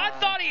back end. I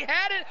thought he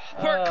had it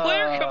for a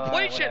clear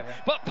completion,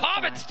 but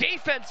Pavan's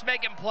defense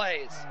making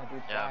plays.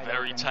 Yeah,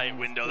 very tight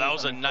window. That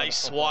was a nice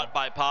swat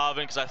by Pavan,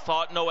 because I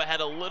thought Noah had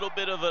a little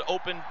bit of an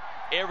open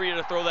area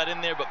to throw that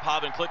in there, but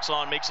Pavan clicks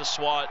on, makes a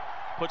swat,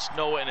 puts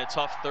Noah in a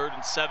tough 3rd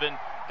and 7.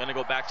 Gonna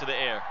go back to the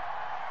air.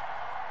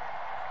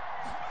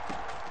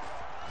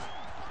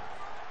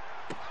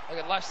 Look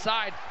at left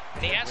side,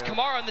 and he has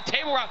Kamara on the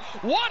table round.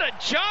 What a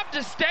job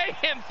to stay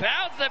in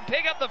bounds and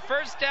pick up the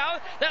first down.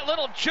 That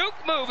little juke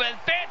move and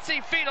fancy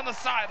feet on the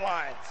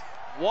sidelines.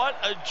 What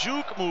a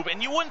juke move,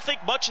 and you wouldn't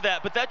think much of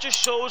that, but that just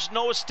shows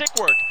Noah's stick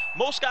work.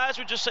 Most guys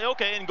would just say,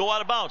 okay, and go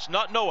out of bounds.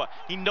 Not Noah.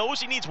 He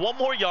knows he needs one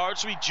more yard,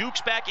 so he jukes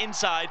back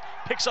inside,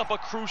 picks up a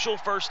crucial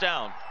first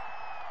down.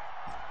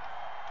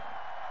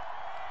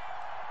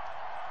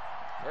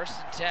 First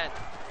and 10.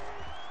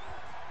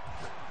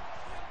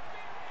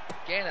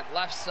 Gannon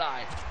left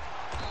side.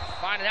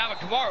 Finding out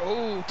Kamara.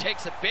 Ooh,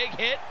 takes a big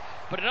hit,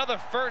 but another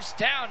first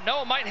down.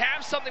 Noah might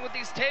have something with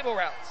these table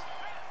routes.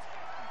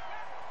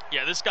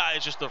 Yeah, this guy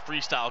is just the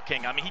freestyle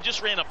king. I mean, he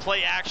just ran a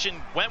play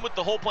action, went with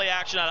the whole play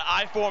action out of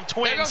I-form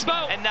twins,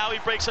 and now he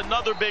breaks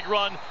another big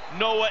run.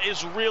 Noah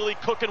is really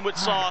cooking with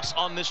sauce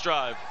on this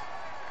drive.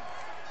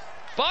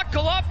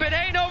 Buckle up, it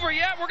ain't over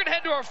yet. We're gonna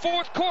head to our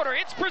fourth quarter.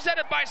 It's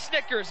presented by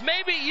Snickers.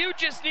 Maybe you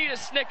just need a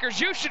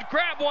Snickers. You should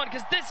grab one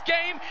because this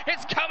game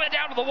is coming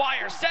down to the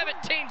wire.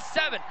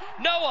 17-7.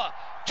 Noah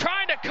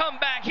trying to come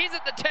back. He's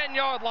at the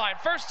 10-yard line.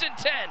 First and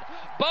 10.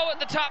 Bo at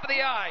the top of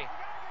the eye.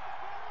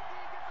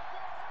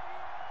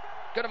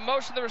 Gonna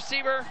motion the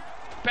receiver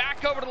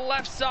back over to the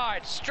left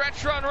side.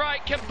 Stretch run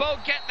right. Can Bo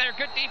get there?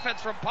 Good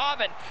defense from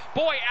Pavan.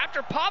 Boy,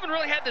 after Pavan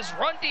really had this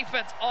run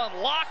defense on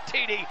lock,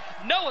 TD,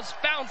 Noah's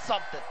found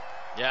something.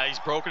 Yeah, he's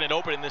broken it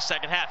open in the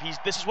second half.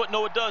 This is what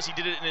Noah does. He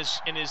did it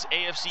in his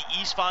AFC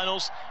East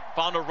finals.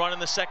 Found a run in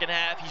the second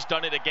half. He's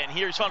done it again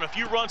here. He's found a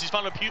few runs. He's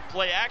found a few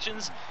play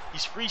actions.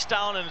 He's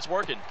freestyling and it's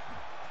working.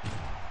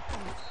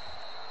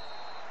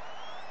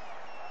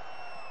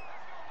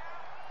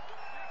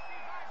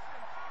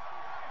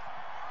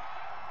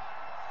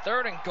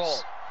 Third and goal.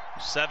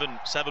 Seven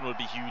would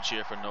be huge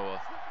here for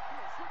Noah.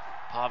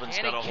 Pavan's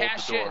got to hold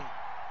the door.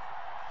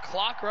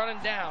 Clock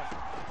running down.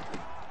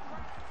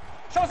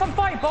 Show some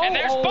fight, Bo. And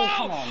there's Bo.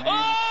 Come on, man.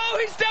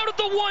 Oh, he's down at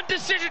the one.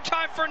 Decision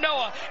time for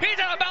Noah. He's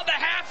at about the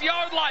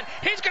half-yard line.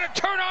 He's going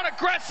to turn on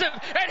aggressive,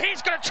 and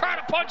he's going to try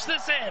to punch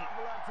this in.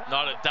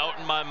 Not a doubt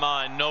in my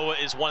mind. Noah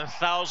is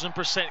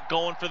 1,000%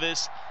 going for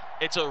this.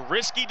 It's a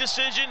risky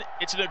decision.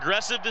 It's an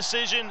aggressive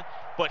decision,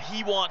 but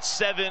he wants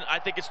 7. I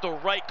think it's the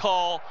right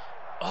call.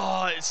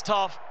 Oh, it's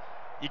tough.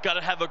 You got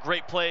to have a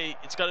great play.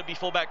 It's got to be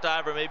fullback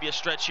diver, maybe a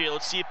stretch here.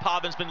 Let's see if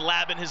Pavan's been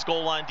labbing his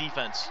goal line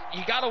defense.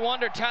 You got to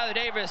wonder, Tyler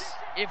Davis,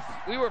 if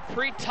we were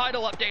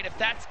pre-title update, if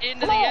that's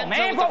into the end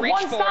zone with the reach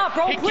for it.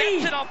 Bro, he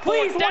please, gets it on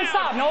please, fourth one down.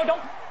 stop. No,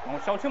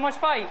 don't show too much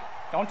fight.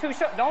 Don't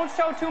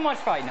show too much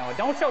fight, Noah.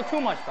 Don't show too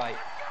much fight.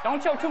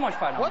 Don't show too much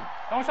fight. What?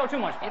 Don't show too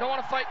much fight. You don't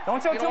want to fight?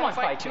 Don't show too much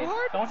fight fight, too kid.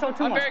 hard? Don't show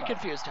too much I'm very fight.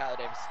 confused, Tyler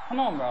Davis. Come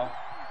on, bro.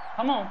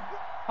 Come on.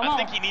 I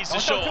think he needs to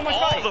show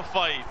all the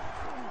fight.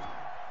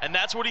 And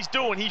that's what he's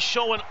doing. He's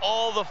showing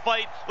all the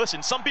fight.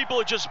 Listen, some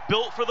people are just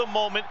built for the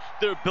moment.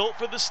 They're built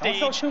for the stage.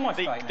 Don't show too much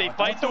They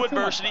fight through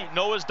adversity.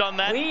 Noah's done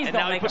that, and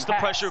now he puts the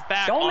pressure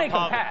back on Pavan. Don't make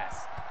him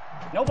pass.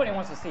 Nobody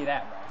wants to see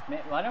that, bro.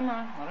 Let him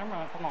run. Let him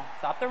run. Come on.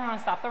 Stop the run.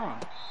 Stop the run.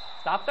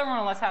 Stop the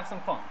run. Let's have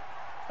some fun.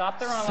 Stop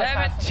the run.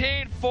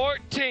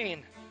 17-14.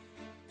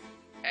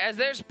 As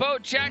there's Bo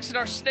Jackson,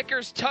 our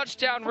Snickers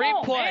touchdown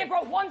replay. Man,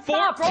 bro, one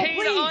stop, 14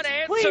 bro, please,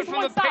 unanswered please,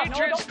 from the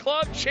Patriots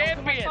Club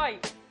champion.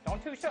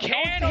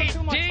 Can he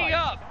D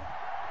up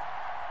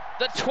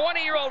the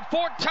 20-year-old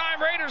four-time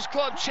Raiders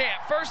Club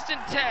champ? First and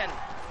 10.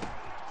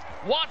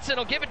 Watson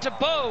will give it to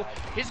Bo.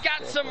 He's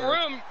got some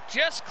room.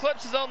 Just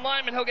clips his own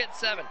lineman. He'll get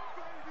 7.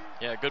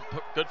 Yeah,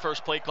 good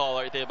first play call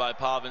right there by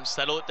Pavan.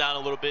 Settle it down a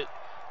little bit.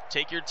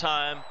 Take your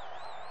time.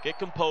 Get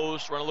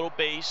composed. Run a little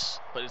base.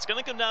 But it's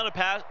going to come down to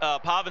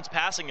Pavan's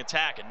passing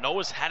attack, and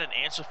Noah's had an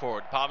answer for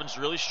it. Pavan's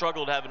really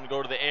struggled having to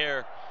go to the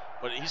air,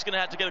 but he's going to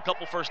have to get a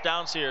couple first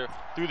downs here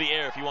through the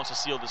air if he wants to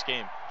seal this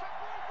game.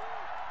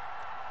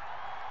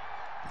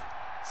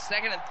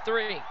 2nd and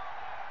 3.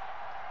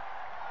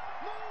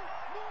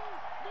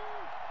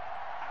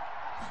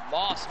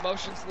 Moss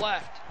motions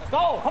left. Let's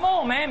go. Come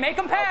on, man. Make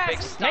him pass.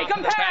 Big stop Make him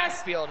in the pass.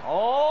 backfield.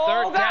 Oh,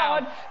 Third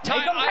down.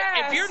 Make him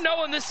pass. If you're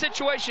knowing this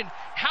situation,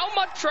 how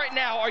much right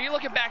now are you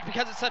looking back,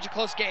 because it's such a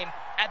close game,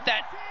 at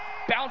that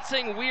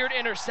bouncing weird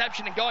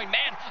interception and going,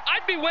 man,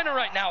 I'd be winning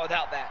right now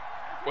without that?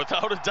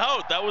 Without a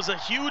doubt. That was a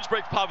huge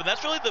break for Pavan.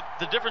 That's really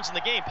the difference in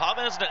the game.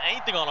 Pavan hasn't done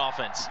anything on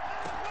offense.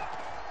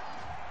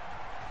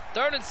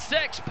 3rd and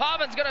 6.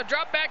 Pavan's going to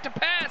drop back to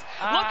pass.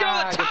 Looking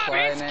over the top.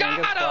 He's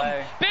got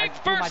him. Big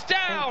first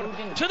down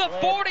to the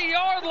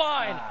 40-yard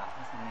line.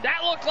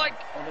 That looked like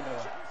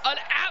an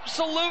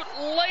absolute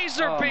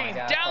laser beam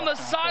down the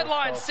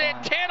sideline.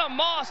 Santana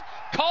Moss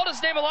called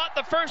his name a lot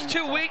the first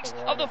 2 weeks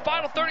of the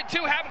final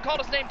 32. Haven't called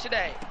his name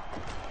today.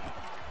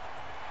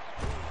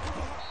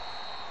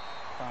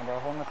 Bro,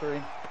 hold the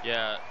 3.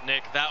 Yeah,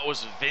 Nick, that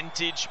was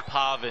vintage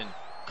Pavan.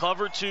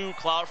 Cover 2,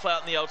 cloud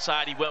flat on the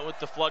outside. He went with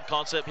the flood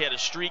concept. He had a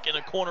streak and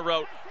a corner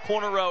route.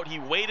 Corner route, he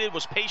waited,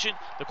 was patient.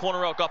 The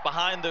corner route got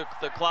behind the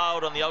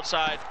cloud on the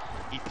outside.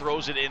 He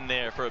throws it in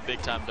there for a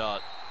big-time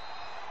dot.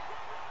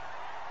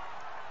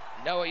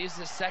 Noah uses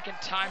his second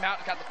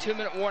timeout. Got the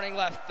 2-minute warning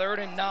left. 3rd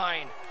and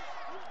 9.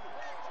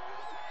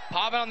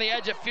 Pavan on the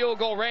edge at field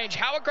goal range.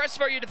 How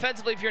aggressive are you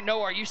defensively if you're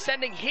Noah? Are you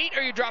sending heat or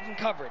are you dropping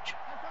coverage?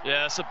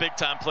 Yeah, that's a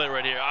big-time play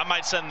right here. I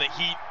might send the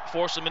heat,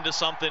 force them into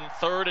something.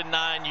 3rd and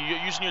 9. You're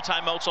using your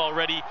timeouts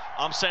already.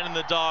 I'm sending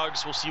the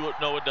dogs. We'll see what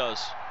Noah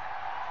does.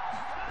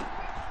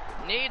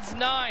 Needs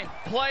 9.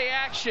 Play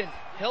action.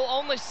 He'll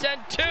only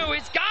send 2.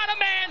 He's got a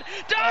man.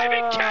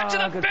 Diving catch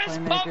and a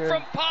fist pump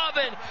from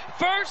Pavan.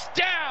 First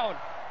down.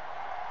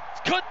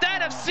 Could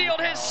that have sealed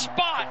his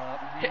spot?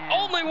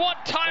 Only one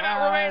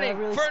timeout remaining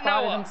really for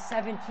Noah. Him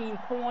 17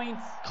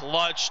 points.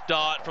 Clutch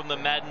dot from the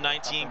Madden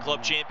 19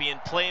 club champion.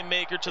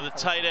 Playmaker to the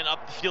tight end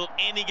up the field,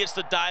 and he gets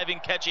the diving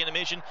catch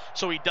animation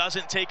so he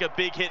doesn't take a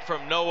big hit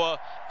from Noah.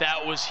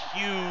 That was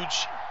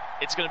huge.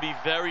 It's going to be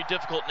very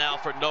difficult now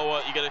for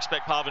Noah. You got to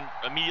expect Pavan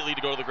immediately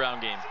to go to the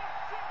ground game.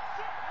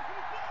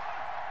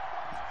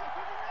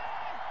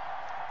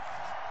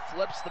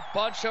 Flips the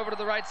bunch over to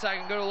the right side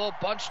and go to a little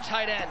bunch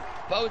tight end.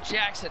 Bo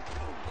Jackson.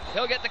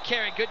 He'll get the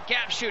carry. Good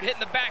gap shoot. Hitting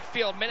the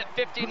backfield. Minute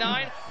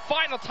 59.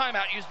 Final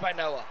timeout used by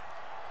Noah.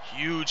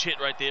 Huge hit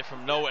right there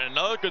from Noah. And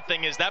another good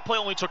thing is that play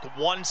only took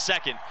 1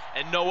 second,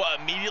 and Noah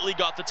immediately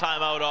got the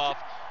timeout off.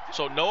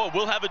 So Noah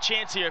will have a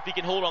chance here if he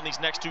can hold on these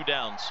next 2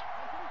 downs.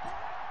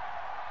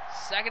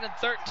 2nd and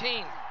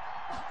 13.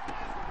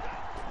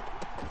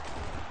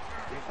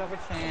 Give yourself a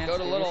chance. Go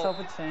to Give little yourself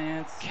a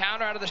chance.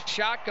 Counter out of the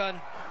shotgun.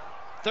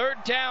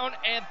 3rd down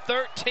and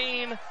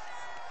 13.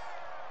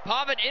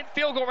 Pavan in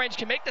field goal range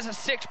can make this a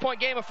 6-point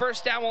game. A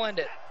first down will end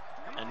it.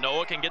 And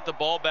Noah can get the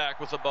ball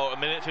back with about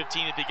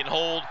 1:15 if he can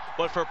hold.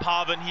 But for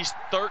Pavan, he's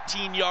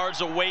 13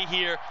 yards away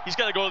here. He's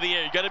got to go to the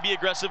air. You got to be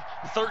aggressive.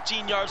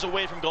 13 yards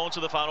away from going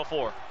to the Final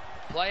 4.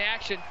 Play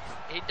action.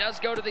 He does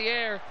go to the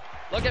air.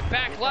 Look at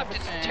back left.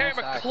 It's Terry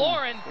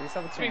McLaurin. It's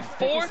going to be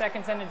 4th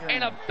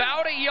and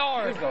about a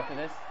yard. Go for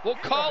this. We'll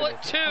call it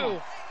 2.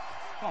 Come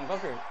on, go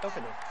for it. Go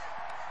for this.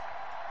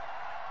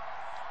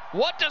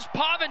 What does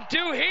Pavan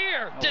do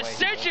here?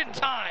 Decision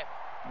time.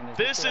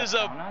 This is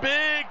a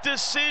big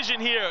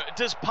decision here.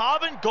 Does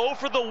Pavan go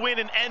for the win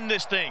and end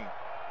this thing?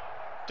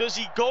 Does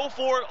he go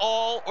for it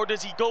all, or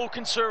does he go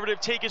conservative,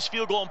 take his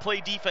field goal, and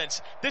play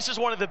defense? This is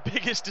one of the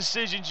biggest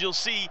decisions you'll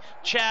see.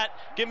 Chat,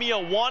 give me a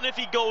 1 if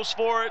he goes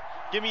for it.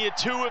 Give me a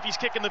 2 if he's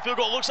kicking the field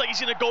goal. It looks like he's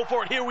going to go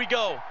for it. Here we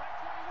go.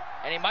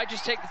 And he might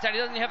just take this out. He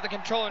doesn't have the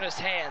control in his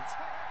hands.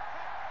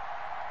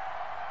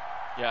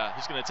 Yeah,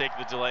 he's going to take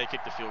the delay,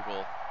 kick the field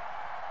goal.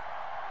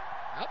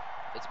 Oh,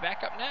 it's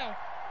back up now.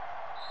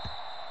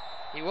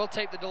 He will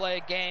take the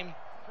delay game.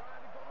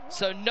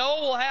 So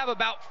Noah will have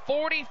about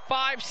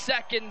 45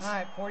 seconds. All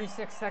right,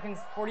 46 seconds,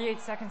 48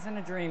 seconds in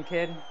a dream,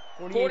 kid.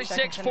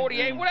 46,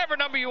 48, whatever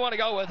number you want to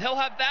go with. He'll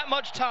have that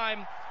much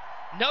time.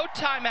 No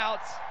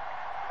timeouts.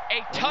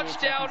 A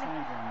touchdown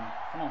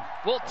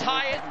will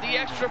tie it. The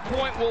extra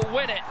point will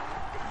win it.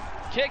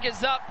 Kick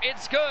is up.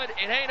 It's good.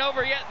 It ain't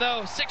over yet,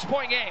 though.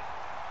 6-point game.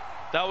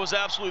 That was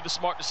absolutely the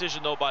smart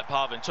decision, though, by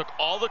Pavan. Took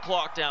all the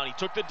clock down. He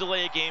took the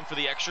delay game for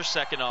the extra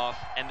second off,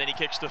 and then he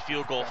kicks the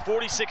field goal.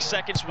 46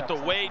 seconds with the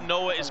way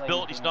Noah is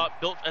built. He's not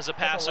built as a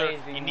passer.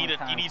 He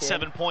needs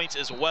 7 points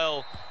as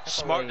well.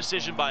 Smart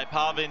decision by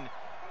Pavan.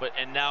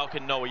 And now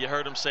can Noah. You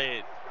heard him say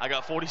it. I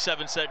got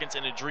 47 seconds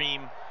in a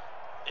dream.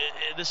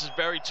 This is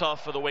very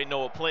tough for the way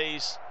Noah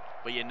plays,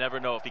 but you never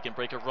know if he can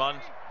break a run,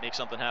 make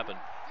something happen.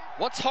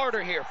 What's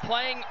harder here,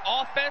 playing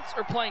offense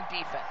or playing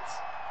defense?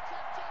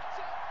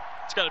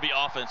 It's got to be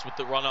offense with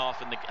the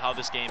runoff and how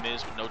this game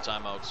is with no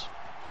timeouts.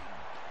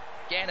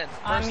 Gannon,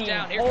 first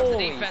down. Here comes the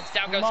defense.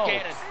 Down goes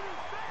Gannon.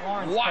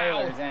 Lawrence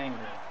Taylor's angry.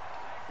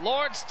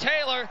 Lawrence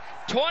Taylor,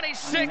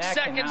 26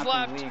 seconds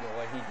left. Legal,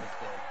 what he just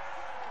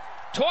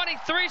did.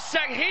 23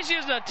 seconds. He's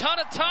using a ton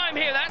of time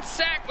here. That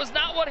sack was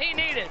not what he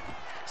needed.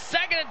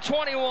 2nd and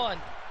 21.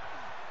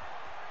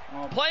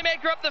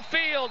 Playmaker up the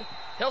field.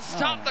 He'll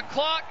stop the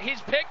clock.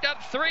 He's picked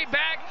up 3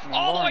 back,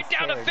 all the way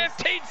down to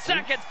 15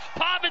 seconds.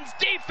 Pavan's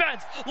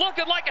defense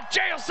looking like a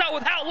jail cell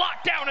with how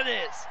locked down it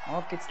is.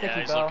 Oh, get sticky, yeah,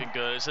 he's Bo. looking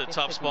good. It's a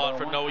tough spot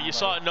for Noah. You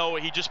saw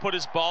Noah. He just put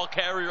his ball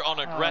carrier on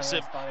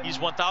aggressive. He's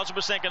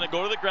 1,000% going to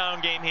go to the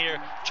ground game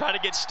here, try to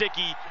get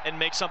sticky and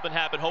make something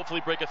happen.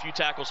 Hopefully break a few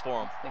tackles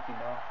for him. Sticky,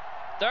 Bo.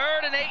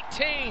 3rd and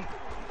 18.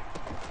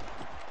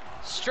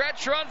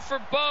 Stretch run for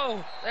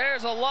Bo.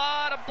 There's a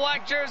lot of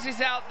black jerseys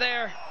out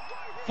there.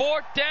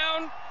 4th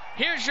down.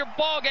 Here's your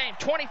ball game.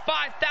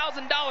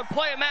 $25,000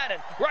 play of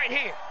Madden right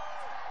here.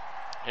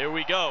 Here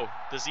we go.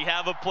 Does he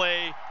have a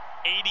play?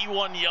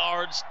 81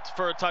 yards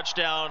for a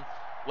touchdown.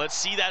 Let's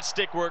see that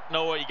stick work,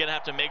 Noah. You're going to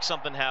have to make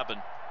something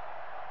happen.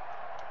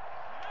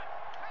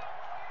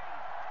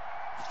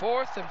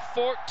 4th and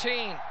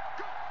 14.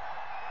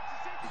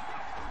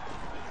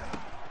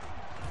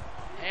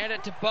 Hand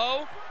it to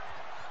Bo.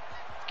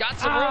 Got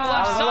some room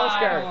left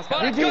side,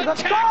 but a good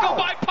tackle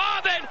by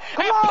Pavan,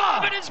 and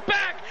Pavan is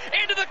back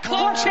into the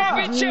club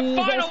championship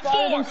Final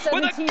 4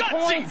 with a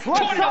gutsy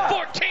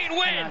 20-14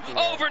 win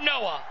over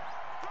Noah.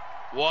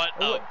 What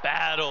a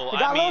battle.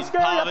 I mean,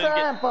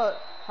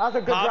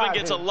 Pavan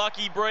gets a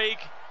lucky break.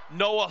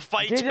 Noah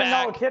fights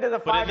back, but in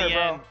the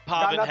end,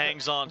 Pavan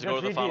hangs on to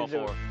go to the Final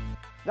 4.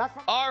 That's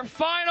Our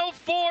Final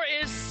Four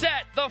is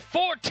set. The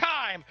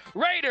 4-time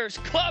Raiders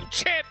Club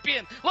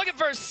Champion, looking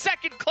for a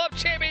second club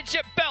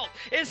championship belt,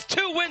 is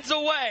 2 wins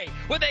away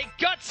with a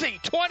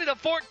gutsy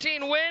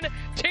 20-14 win.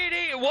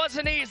 TD, it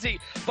wasn't easy,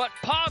 but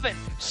Pavan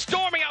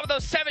storming out with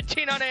those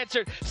 17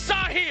 unanswered.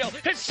 Sahil,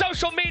 his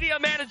social media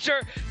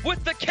manager,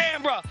 with the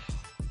camera.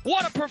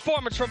 What a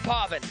performance from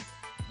Pavan.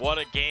 What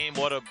a game,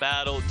 what a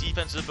battle.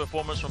 Defensive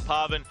performance from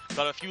Pavan.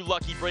 Got a few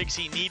lucky breaks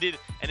he needed,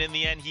 and in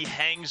the end, he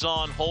hangs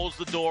on, holds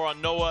the door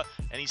on Noah,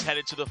 and he's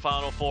headed to the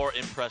Final Four.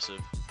 Impressive.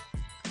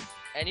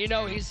 And you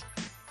know, he's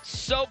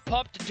so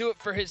pumped to do it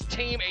for his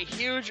team, a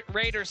huge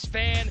Raiders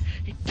fan.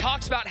 He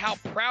talks about how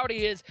proud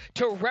he is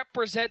to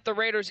represent the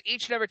Raiders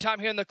each and every time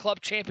here in the club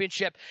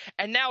championship.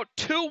 And now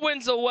 2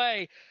 wins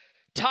away.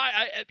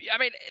 I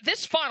mean,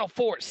 this Final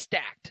Four is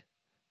stacked.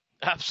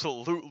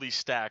 Absolutely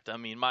stacked. I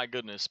mean, my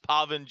goodness.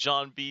 Pavan,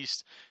 John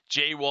Beast,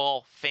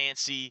 J-Wall,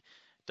 Fancy.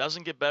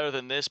 Doesn't get better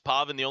than this.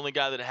 Pavan, the only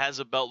guy that has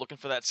a belt, looking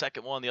for that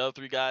second one. The other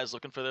 3 guys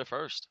looking for their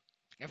first.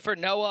 And for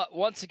Noah,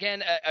 once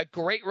again, a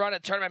great run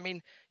at tournament. I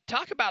mean,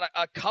 talk about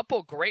a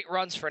couple great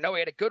runs for Noah. He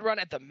had a good run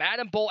at the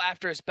Madden Bowl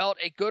after his belt,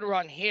 a good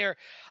run here.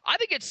 I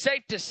think it's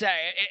safe to say,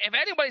 if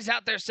anybody's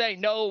out there saying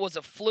Noah was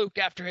a fluke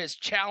after his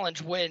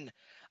challenge win,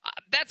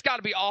 that's got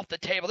to be off the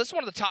table. This is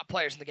one of the top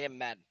players in the game of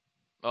Madden.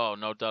 Oh,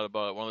 no doubt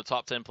about it. One of the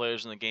top 10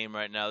 players in the game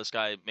right now. This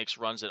guy makes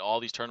runs at all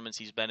these tournaments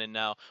he's been in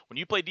now. When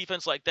you play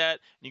defense like that, and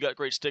you got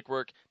great stick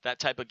work, that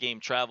type of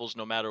game travels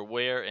no matter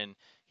where, and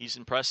he's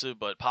impressive.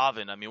 But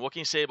Pavan, I mean, what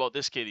can you say about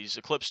this kid? He's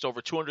eclipsed over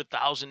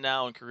 200,000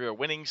 now in career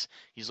winnings.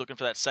 He's looking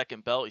for that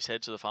second belt. He's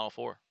headed to the Final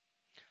Four.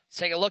 Let's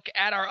take a look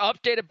at our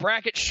updated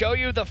bracket, show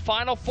you the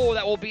Final Four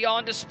that will be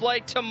on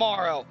display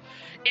tomorrow.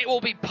 It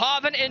will be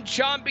Pavan and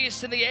John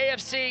Beast in the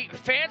AFC,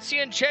 Fancy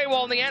and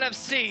J-Wall in the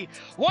NFC.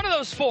 One of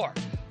those 4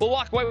 will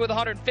walk away with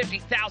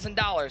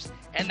 $150,000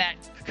 and that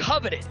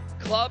coveted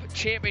club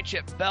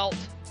championship belt.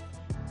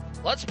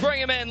 Let's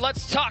bring him in.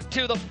 Let's talk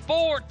to the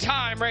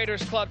 4-time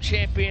Raiders Club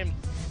champion.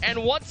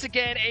 And once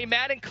again, a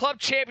Madden Club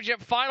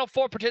Championship Final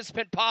Four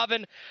participant,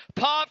 Pavan.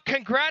 Pav,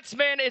 congrats,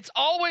 man. It's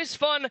always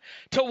fun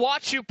to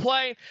watch you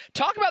play.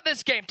 Talk about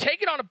this game.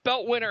 Taking on a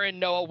belt winner in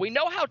Noah. We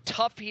know how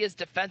tough he is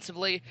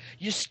defensively.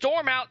 You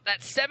storm out that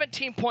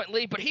 17-point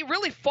lead, but he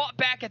really fought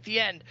back at the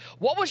end.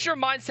 What was your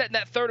mindset in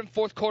that 3rd and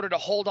 4th quarter to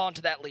hold on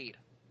to that lead?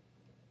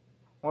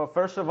 Well,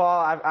 first of all,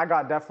 I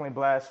got definitely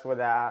blessed with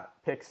that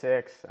pick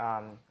 6.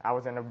 I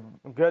was in a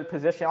good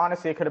position.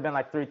 Honestly, it could have been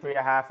like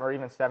 3-3.5 or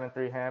even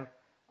 7-3 him.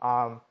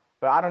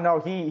 But I don't know.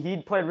 He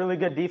played really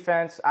good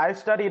defense. I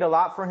studied a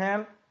lot for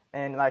him,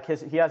 and like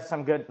he has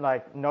some good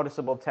like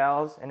noticeable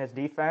tells in his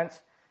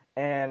defense.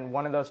 And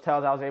one of those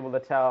tells I was able to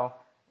tell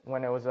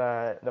when it was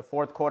the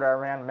 4th quarter. I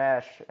ran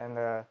mesh and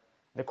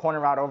the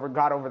corner route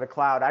got over the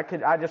cloud.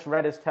 I just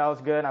read his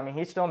tells good. I mean,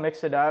 he still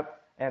mixed it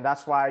up, and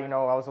that's why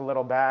I was a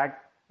little bagged.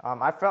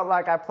 I felt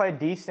like I played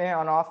decent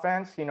on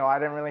offense. I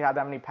didn't really have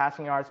that many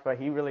passing yards, but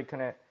he really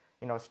couldn't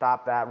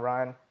stop that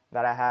run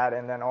that I had.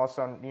 And then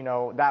also,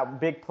 that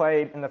big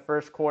play in the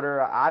 1st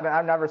quarter,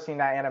 I've never seen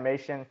that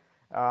animation.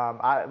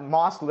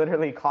 Moss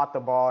literally caught the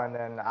ball, and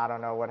then I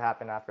don't know what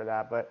happened after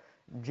that. But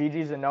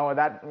GG's to Noah.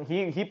 That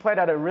he played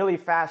at a really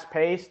fast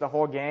pace the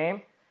whole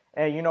game.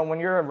 And, when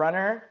you're a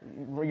runner,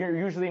 you're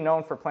usually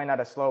known for playing at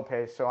a slow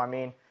pace. So, I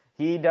mean,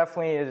 he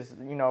definitely is,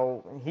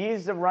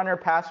 he's a runner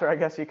passer, I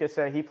guess you could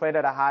say. He played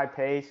at a high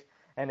pace,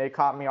 and it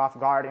caught me off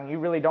guard. And you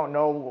really don't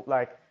know,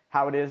 like,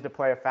 how it is to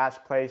play a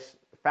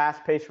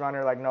fast-paced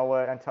runner like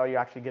Noah until you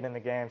actually get in the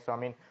game. So, I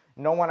mean,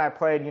 no one I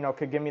played,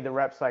 could give me the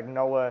reps like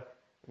Noah,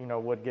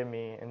 would give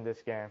me in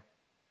this game.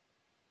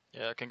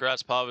 Yeah,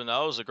 congrats, Pavan. That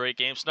was a great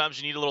game. Sometimes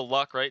you need a little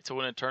luck, right, to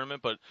win a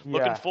tournament. But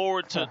looking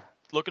forward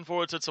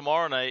to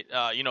tomorrow night.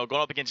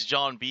 Going up against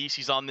John Beast.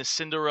 He's on this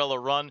Cinderella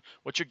run.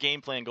 What's your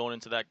game plan going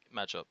into that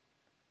matchup?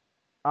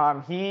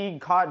 He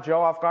caught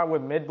Joe off guard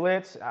with mid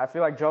blitz. I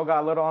feel like Joe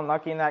got a little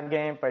unlucky in that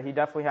game, but he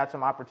definitely had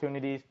some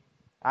opportunities.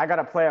 I got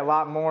to play a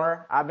lot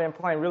more. I've been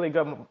playing really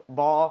good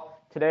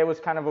ball. Today was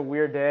kind of a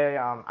weird day.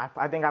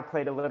 I think I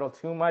played a little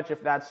too much,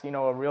 if that's,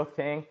 a real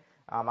thing.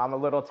 I'm a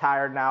little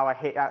tired now.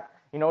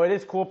 It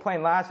is cool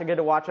playing last. I get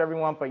to watch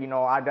everyone, but,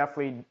 I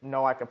definitely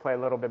know I could play a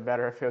little bit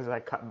better if it was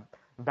like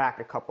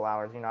back a couple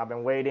hours. I've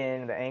been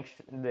waiting.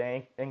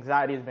 The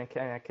anxiety has been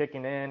kind of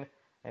kicking in,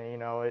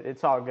 and,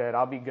 it's all good.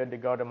 I'll be good to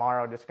go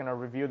tomorrow. Just going to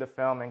review the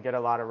film and get a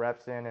lot of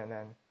reps in, and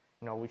then,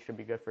 we should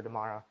be good for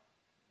tomorrow.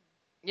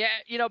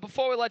 Yeah,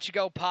 before we let you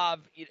go, Pav,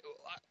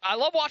 I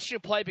love watching you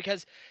play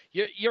because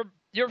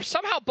you're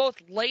somehow both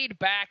laid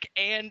back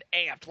and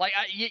amped. Like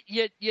you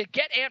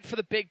get amped for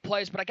the big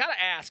plays, but I gotta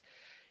ask,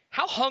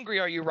 how hungry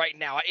are you right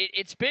now?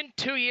 It's been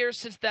 2 years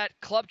since that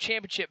club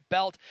championship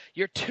belt.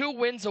 You're 2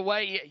 wins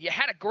away. You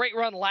had a great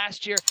run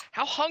last year.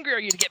 How hungry are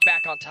you to get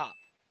back on top?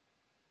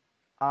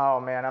 Oh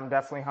man, I'm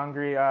definitely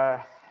hungry.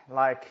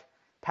 Like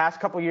past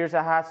couple years,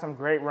 I had some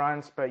great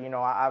runs, but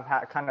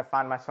I've kind of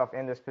find myself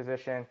in this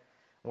position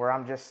where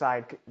I'm just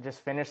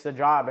finish the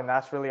job, and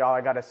that's really all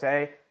I got to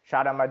say.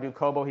 Shout out my dude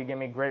Kobo. He gave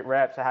me great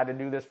reps. I had to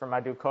do this for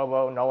my dude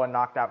Kobo. Noah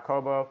knocked out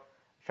Kobo.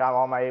 Shout out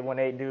all my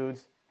 818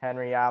 dudes.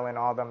 Henry, Allen,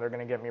 all of them, they're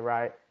going to get me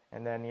right.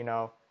 And then,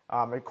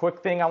 a quick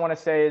thing I want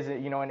to say is that,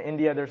 in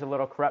India, there's a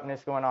little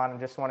corruptness going on. And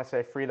just want to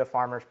say, free the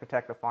farmers,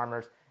 protect the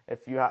farmers. If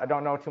you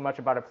don't know too much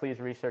about it, please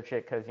research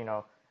it because,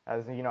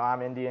 as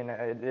I'm Indian,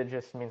 it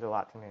just means a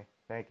lot to me.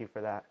 Thank you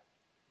for that.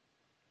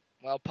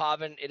 Well,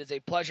 Pavan, it is a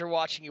pleasure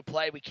watching you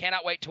play. We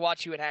cannot wait to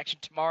watch you in action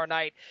tomorrow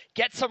night.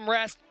 Get some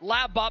rest,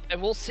 lab up,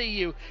 and we'll see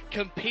you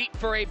compete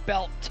for a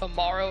belt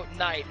tomorrow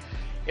night.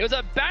 It was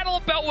a battle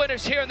of belt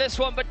winners here in this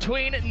one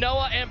between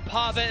Noah and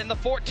Pavan, and the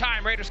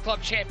 4-time Raiders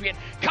Club champion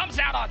comes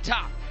out on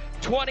top,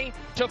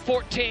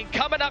 20-14.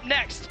 Coming up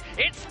next,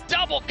 it's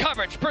double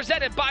coverage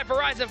presented by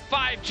Verizon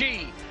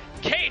 5G.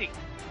 Katie,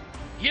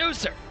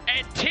 User,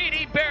 and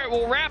TD Barrett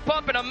will wrap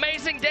up an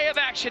amazing day of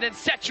action and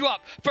set you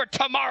up for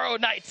tomorrow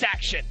night's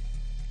action.